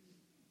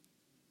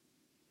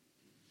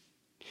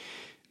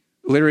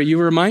 Larry, you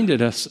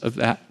reminded us of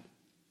that.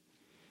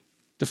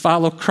 To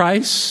follow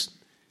Christ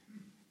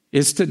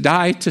is to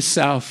die to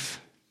self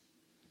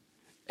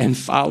and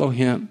follow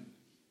him.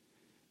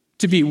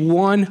 To be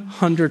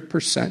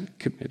 100%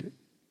 committed.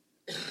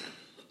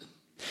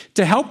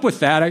 To help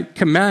with that, I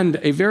commend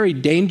a very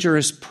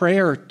dangerous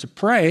prayer to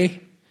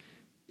pray.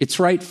 It's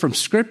right from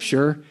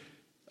Scripture.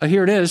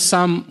 Here it is,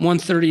 Psalm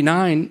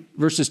 139,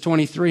 verses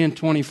 23 and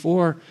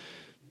 24.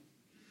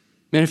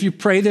 And if you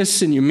pray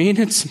this and you mean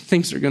it, some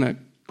things are going to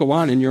go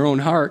on in your own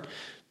heart.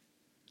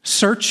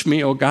 Search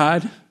me, O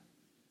God,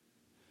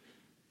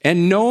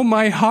 and know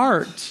my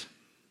heart.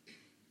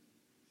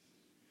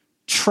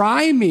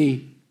 Try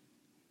me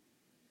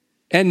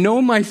and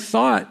know my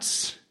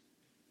thoughts,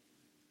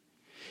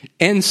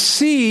 and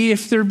see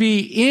if there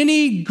be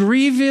any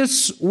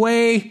grievous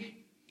way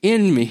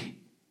in me.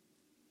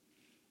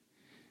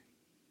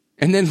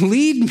 And then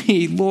lead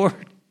me,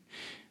 Lord,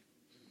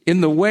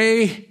 in the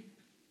way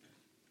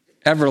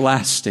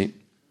everlasting.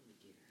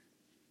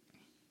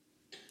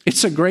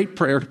 It's a great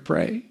prayer to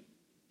pray.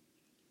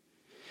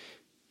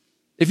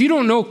 If you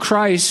don't know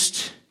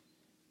Christ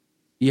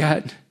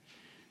yet,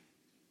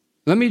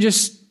 let me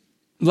just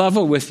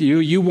level with you.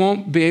 You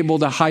won't be able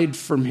to hide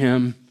from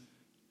him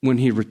when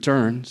he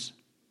returns.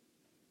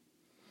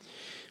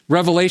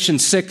 Revelation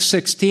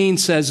 6:16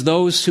 says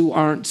those who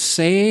aren't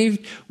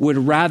saved would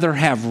rather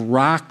have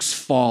rocks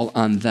fall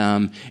on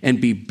them and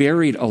be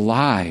buried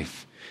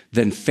alive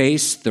than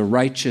face the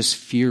righteous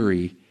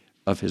fury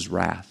of his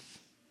wrath.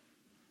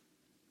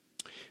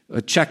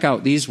 Check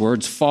out these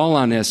words. Fall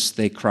on us,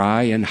 they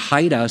cry, and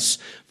hide us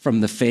from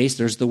the face.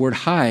 There's the word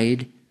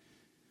hide.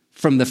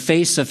 From the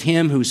face of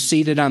him who's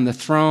seated on the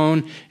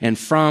throne and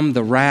from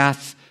the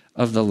wrath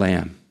of the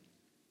Lamb.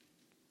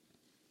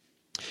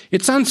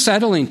 It's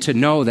unsettling to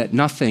know that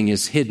nothing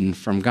is hidden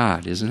from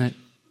God, isn't it?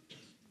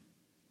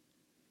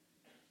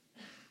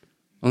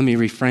 Let me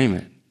reframe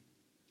it.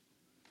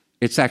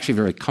 It's actually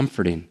very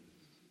comforting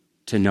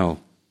to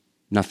know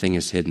nothing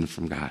is hidden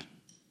from God.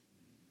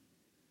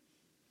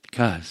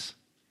 Because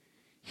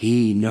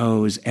he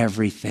knows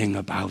everything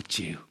about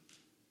you.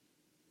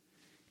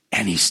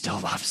 And he still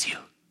loves you.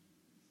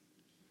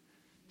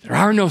 There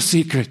are no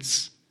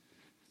secrets.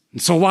 And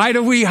so why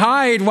do we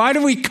hide? Why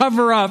do we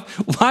cover up?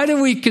 Why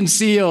do we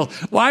conceal?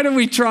 Why do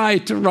we try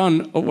to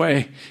run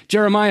away?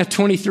 Jeremiah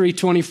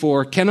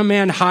 23:24. Can a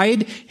man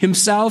hide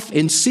himself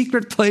in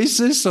secret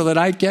places so that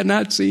I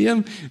cannot see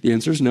him? The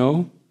answer is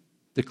no,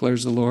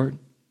 declares the Lord.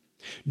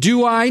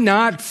 Do I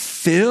not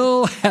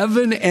fill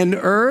heaven and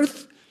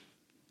earth?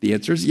 The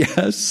answer is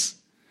yes,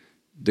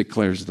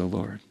 declares the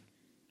Lord.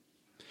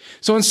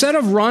 So instead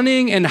of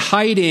running and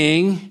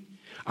hiding,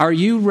 are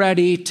you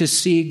ready to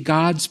see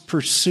God's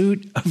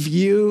pursuit of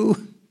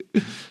you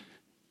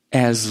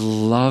as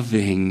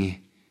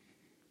loving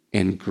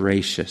and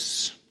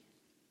gracious?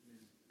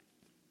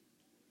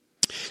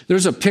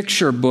 There's a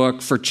picture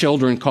book for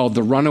children called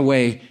The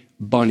Runaway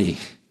Bunny.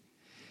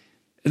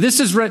 This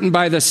is written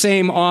by the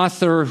same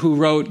author who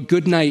wrote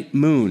Goodnight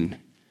Moon.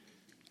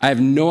 I have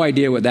no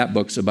idea what that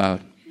book's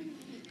about.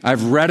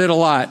 I've read it a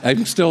lot.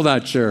 I'm still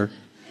not sure.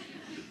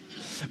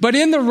 But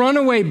in The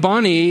Runaway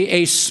Bunny,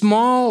 a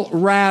small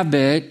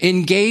rabbit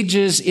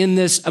engages in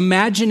this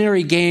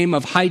imaginary game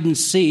of hide and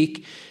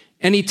seek,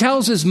 and he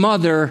tells his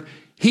mother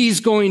he's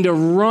going to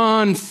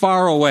run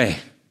far away.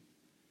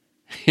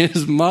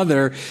 His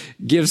mother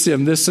gives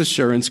him this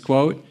assurance,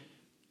 quote,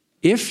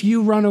 "If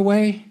you run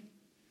away,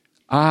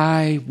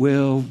 I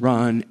will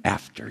run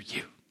after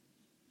you.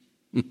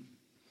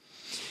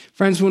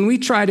 Friends, when we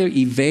try to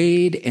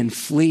evade and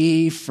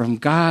flee from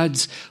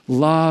God's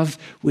love,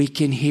 we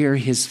can hear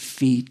his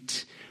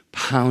feet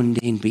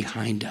pounding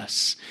behind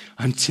us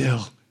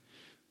until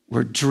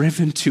we're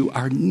driven to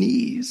our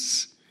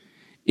knees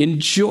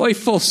in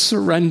joyful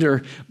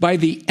surrender by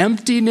the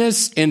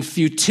emptiness and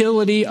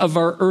futility of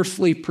our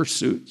earthly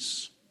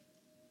pursuits.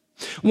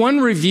 One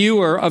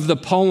reviewer of the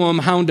poem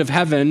Hound of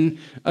Heaven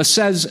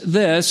says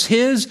this: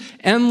 his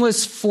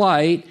endless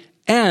flight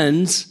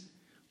ends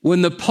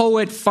when the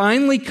poet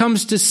finally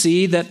comes to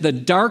see that the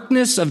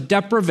darkness of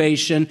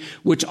deprivation,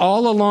 which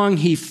all along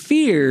he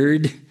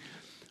feared,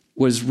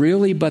 was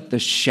really but the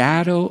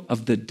shadow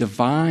of the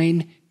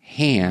divine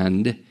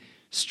hand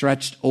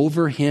stretched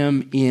over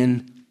him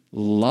in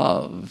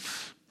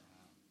love.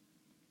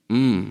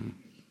 You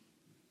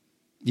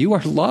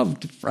are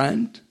loved,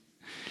 friend.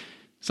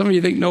 Some of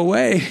you think, no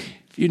way.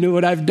 If you knew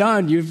what I've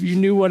done, if you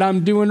knew what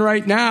I'm doing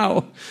right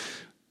now,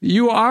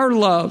 you are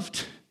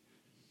loved.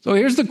 So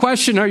here's the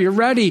question: are you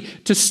ready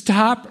to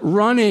stop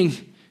running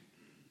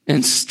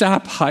and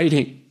stop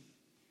hiding?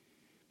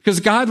 Because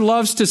God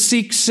loves to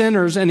seek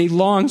sinners and he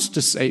longs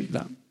to save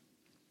them.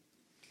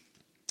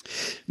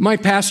 My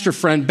pastor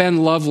friend, Ben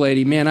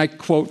Lovelady, man, I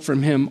quote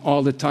from him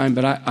all the time,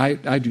 but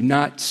I do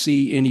not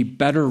see any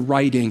better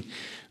writing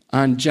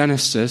on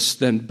Genesis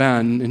than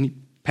Ben, and he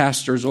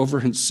pastors over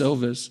in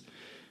Silvis.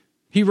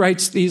 He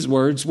writes these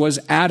words: was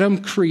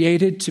Adam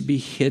created to be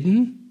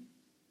hidden?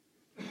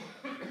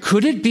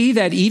 Could it be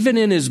that even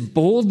in his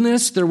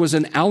boldness, there was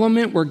an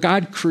element where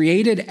God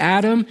created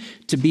Adam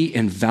to be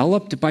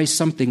enveloped by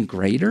something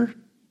greater?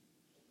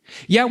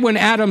 Yet when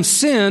Adam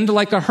sinned,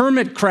 like a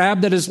hermit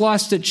crab that has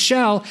lost its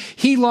shell,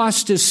 he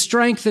lost his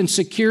strength and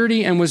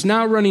security and was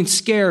now running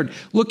scared,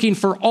 looking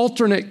for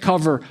alternate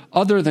cover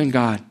other than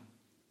God.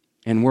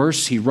 And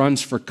worse, he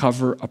runs for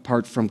cover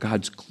apart from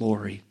God's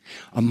glory,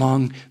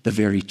 among the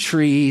very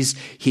trees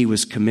he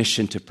was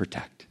commissioned to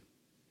protect.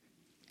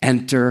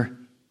 Enter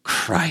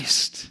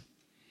Christ.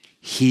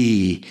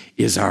 He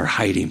is our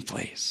hiding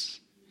place.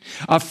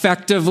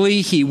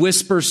 Effectively, he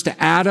whispers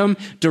to Adam,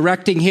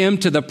 directing him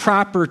to the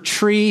proper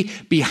tree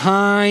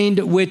behind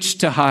which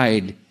to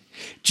hide.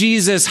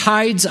 Jesus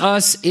hides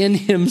us in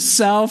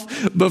himself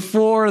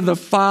before the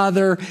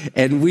Father,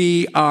 and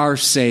we are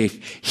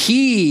safe.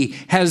 He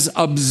has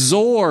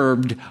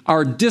absorbed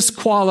our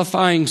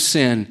disqualifying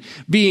sin,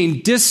 being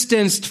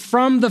distanced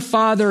from the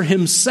Father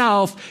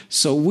himself,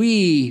 so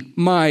we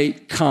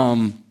might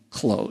come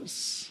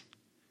close,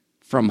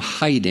 from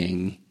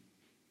hiding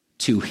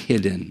to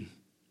hidden.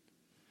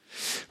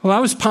 Well, I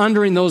was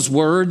pondering those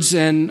words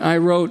and I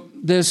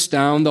wrote this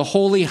down: the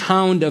holy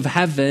hound of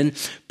heaven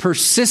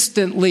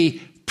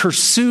persistently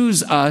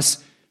pursues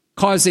us,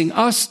 causing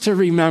us to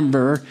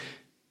remember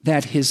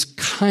that his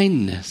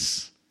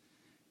kindness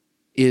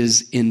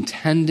is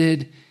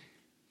intended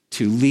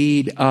to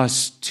lead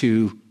us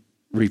to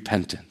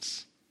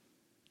repentance.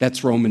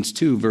 That's Romans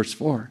 2, verse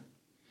 4.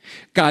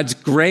 God's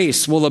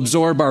grace will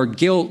absorb our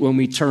guilt when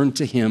we turn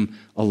to him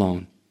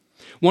alone.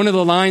 One of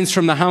the lines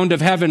from the Hound of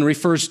Heaven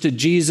refers to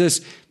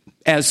Jesus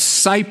as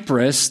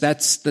cypress,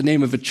 that's the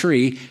name of a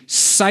tree,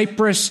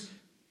 cypress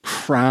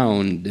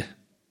crowned.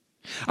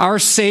 Our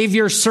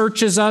Savior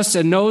searches us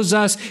and knows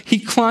us. He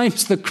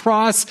climbs the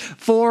cross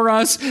for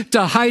us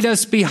to hide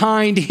us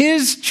behind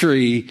his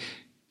tree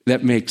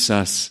that makes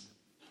us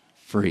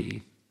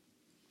free.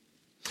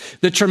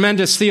 The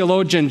tremendous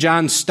theologian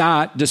John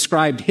Stott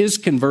described his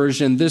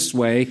conversion this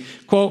way,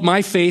 quote,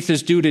 "My faith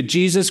is due to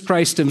Jesus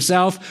Christ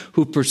himself,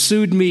 who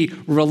pursued me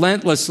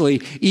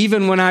relentlessly,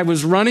 even when I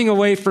was running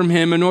away from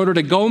him in order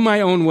to go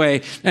my own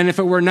way. And if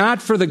it were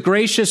not for the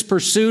gracious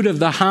pursuit of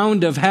the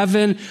Hound of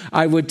Heaven,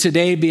 I would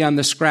today be on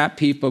the scrap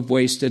heap of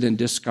wasted and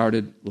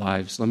discarded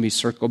lives." Let me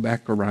circle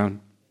back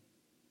around.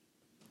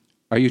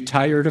 Are you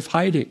tired of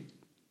hiding?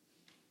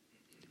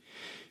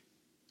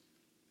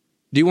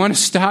 Do you want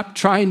to stop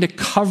trying to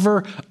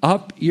cover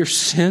up your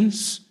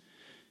sins?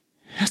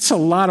 That's a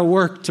lot of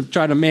work to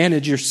try to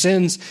manage your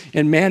sins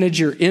and manage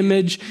your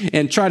image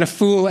and try to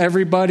fool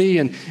everybody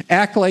and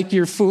act like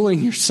you're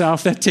fooling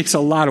yourself. That takes a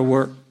lot of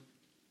work.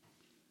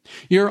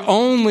 Your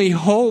only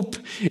hope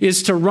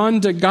is to run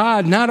to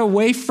God, not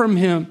away from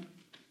him.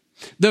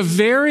 The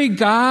very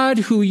God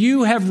who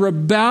you have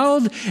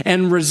rebelled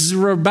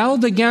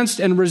against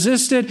and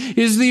resisted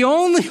is the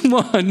only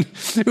one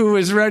who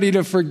is ready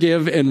to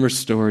forgive and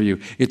restore you.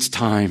 It's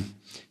time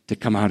to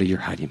come out of your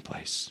hiding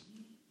place.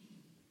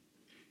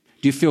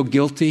 Do you feel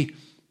guilty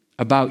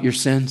about your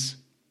sins?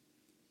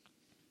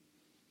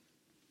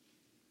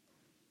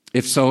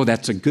 If so,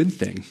 that's a good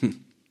thing.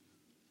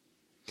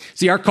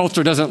 See, our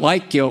culture doesn't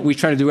like guilt. We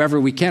try to do whatever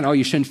we can. Oh,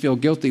 you shouldn't feel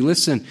guilty.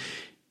 Listen,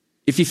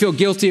 if you feel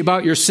guilty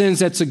about your sins,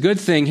 that's a good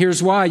thing.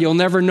 Here's why. You'll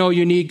never know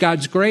you need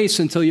God's grace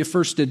until you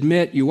first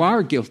admit you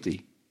are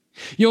guilty.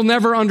 You'll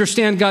never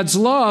understand God's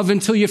love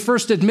until you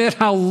first admit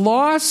how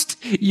lost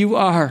you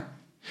are.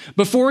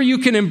 Before you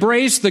can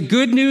embrace the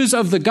good news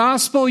of the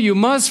gospel, you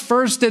must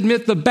first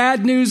admit the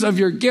bad news of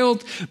your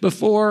guilt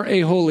before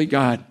a holy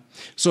God.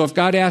 So if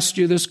God asked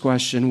you this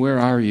question, where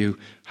are you?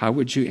 How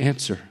would you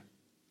answer?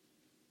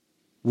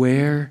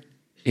 Where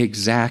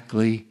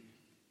exactly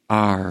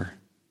are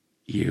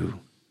you?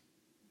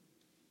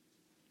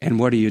 And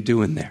what are you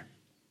doing there?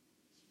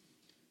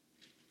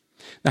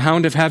 The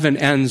Hound of Heaven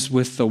ends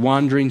with the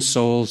wandering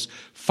soul's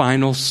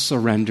final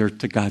surrender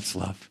to God's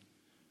love.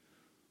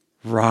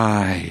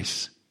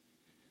 Rise,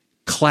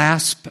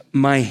 clasp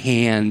my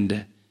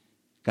hand,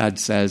 God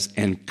says,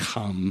 and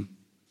come.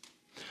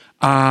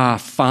 Ah,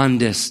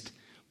 fondest,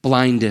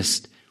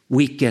 blindest,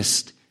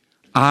 weakest,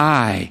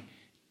 I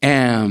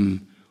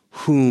am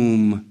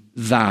whom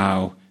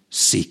thou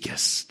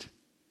seekest.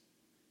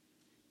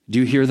 Do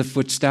you hear the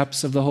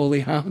footsteps of the Holy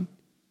Hound?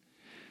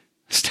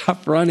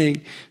 Stop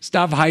running.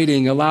 Stop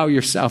hiding. Allow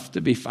yourself to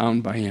be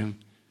found by him.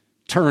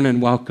 Turn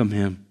and welcome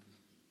him.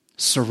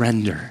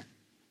 Surrender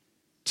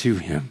to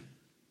him.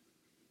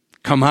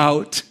 Come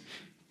out.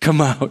 Come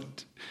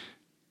out.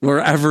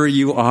 Wherever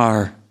you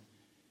are,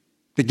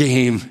 the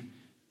game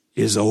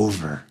is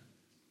over.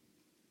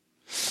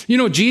 You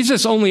know,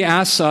 Jesus only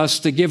asks us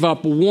to give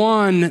up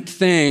one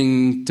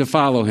thing to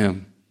follow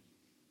him.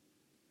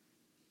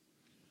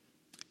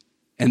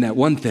 And that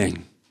one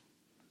thing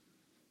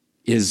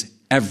is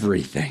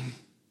everything.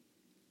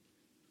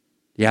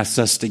 He asks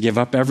us to give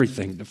up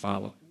everything to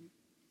follow him.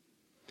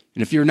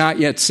 And if you're not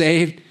yet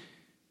saved,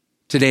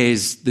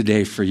 today's the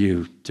day for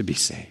you to be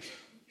saved.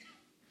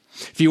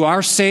 If you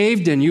are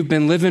saved and you've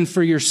been living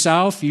for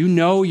yourself, you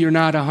know you're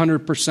not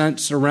 100%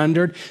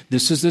 surrendered,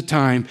 this is the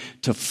time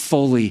to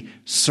fully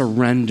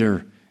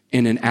surrender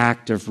in an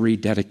act of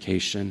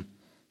rededication.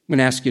 I'm going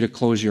to ask you to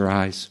close your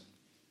eyes.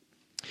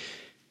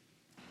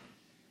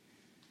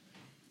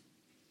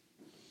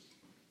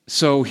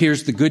 So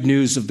here's the good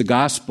news of the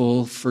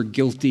gospel for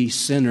guilty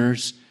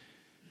sinners.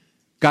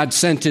 God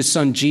sent his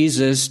son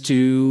Jesus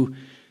to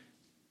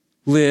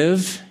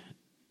live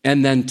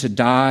and then to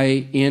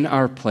die in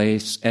our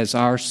place as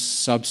our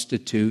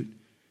substitute.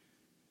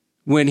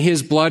 When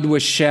his blood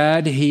was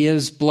shed,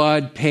 his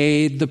blood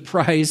paid the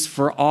price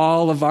for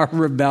all of our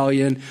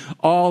rebellion,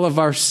 all of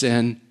our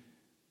sin.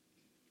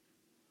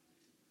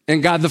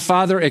 And God the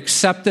Father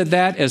accepted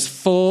that as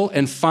full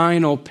and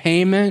final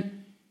payment.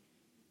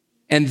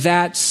 And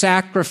that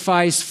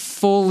sacrifice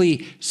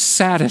fully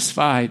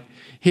satisfied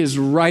his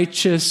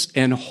righteous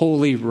and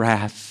holy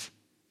wrath.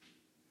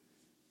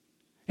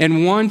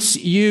 And once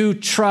you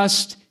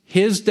trust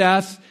his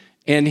death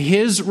and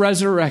his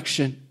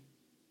resurrection,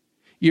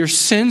 your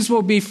sins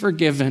will be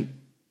forgiven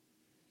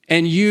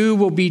and you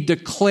will be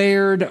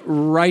declared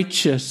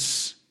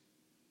righteous.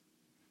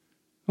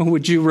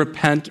 Would you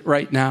repent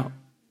right now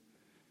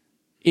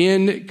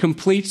in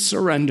complete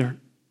surrender?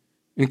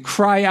 And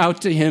cry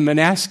out to him and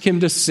ask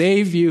him to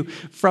save you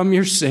from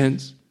your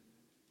sins.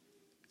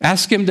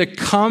 Ask him to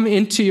come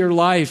into your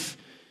life,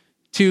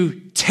 to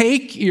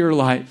take your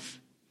life.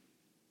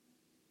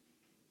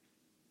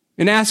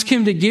 And ask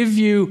him to give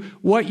you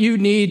what you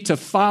need to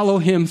follow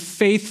him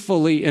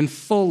faithfully and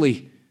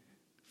fully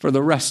for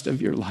the rest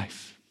of your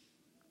life.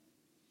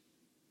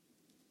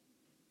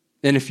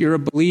 And if you're a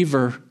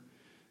believer,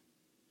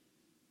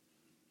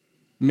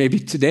 maybe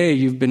today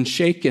you've been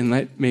shaken,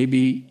 that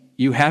maybe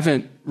you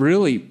haven't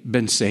really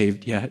been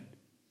saved yet.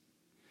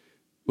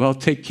 Well,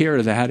 take care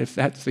of that if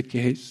that's the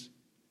case.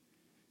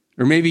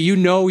 Or maybe you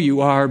know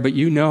you are, but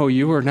you know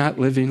you are not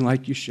living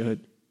like you should.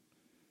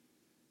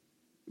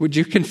 Would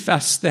you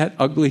confess that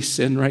ugly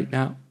sin right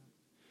now?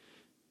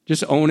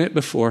 Just own it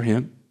before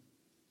him.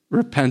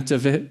 Repent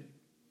of it.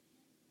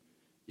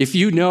 If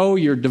you know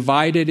you're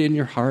divided in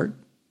your heart,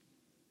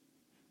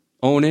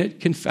 own it,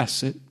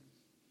 confess it.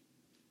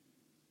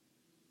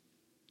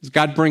 As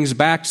God brings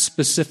back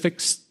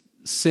specific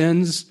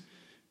sins,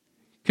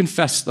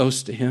 confess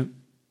those to him.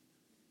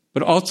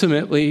 But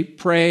ultimately,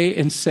 pray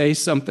and say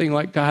something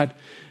like, God,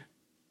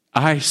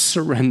 I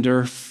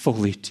surrender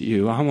fully to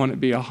you. I want to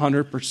be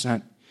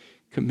 100%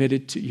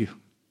 committed to you.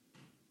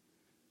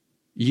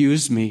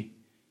 Use me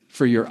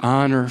for your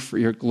honor, for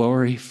your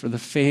glory, for the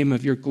fame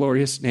of your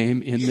glorious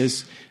name in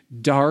this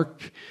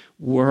dark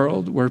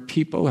world where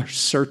people are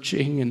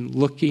searching and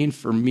looking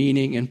for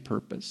meaning and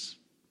purpose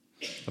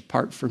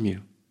apart from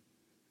you.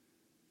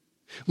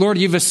 Lord,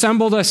 you've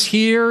assembled us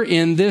here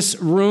in this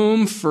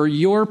room for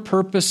your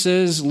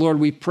purposes. Lord,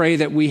 we pray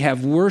that we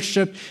have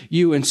worshiped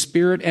you in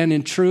spirit and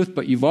in truth,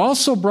 but you've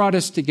also brought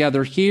us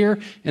together here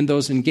and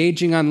those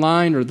engaging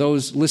online or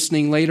those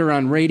listening later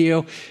on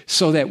radio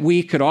so that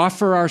we could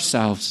offer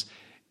ourselves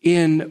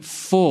in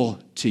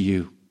full to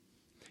you.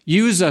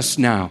 Use us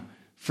now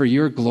for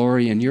your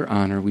glory and your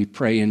honor. We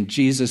pray in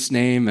Jesus'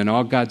 name, and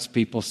all God's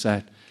people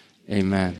said, amen.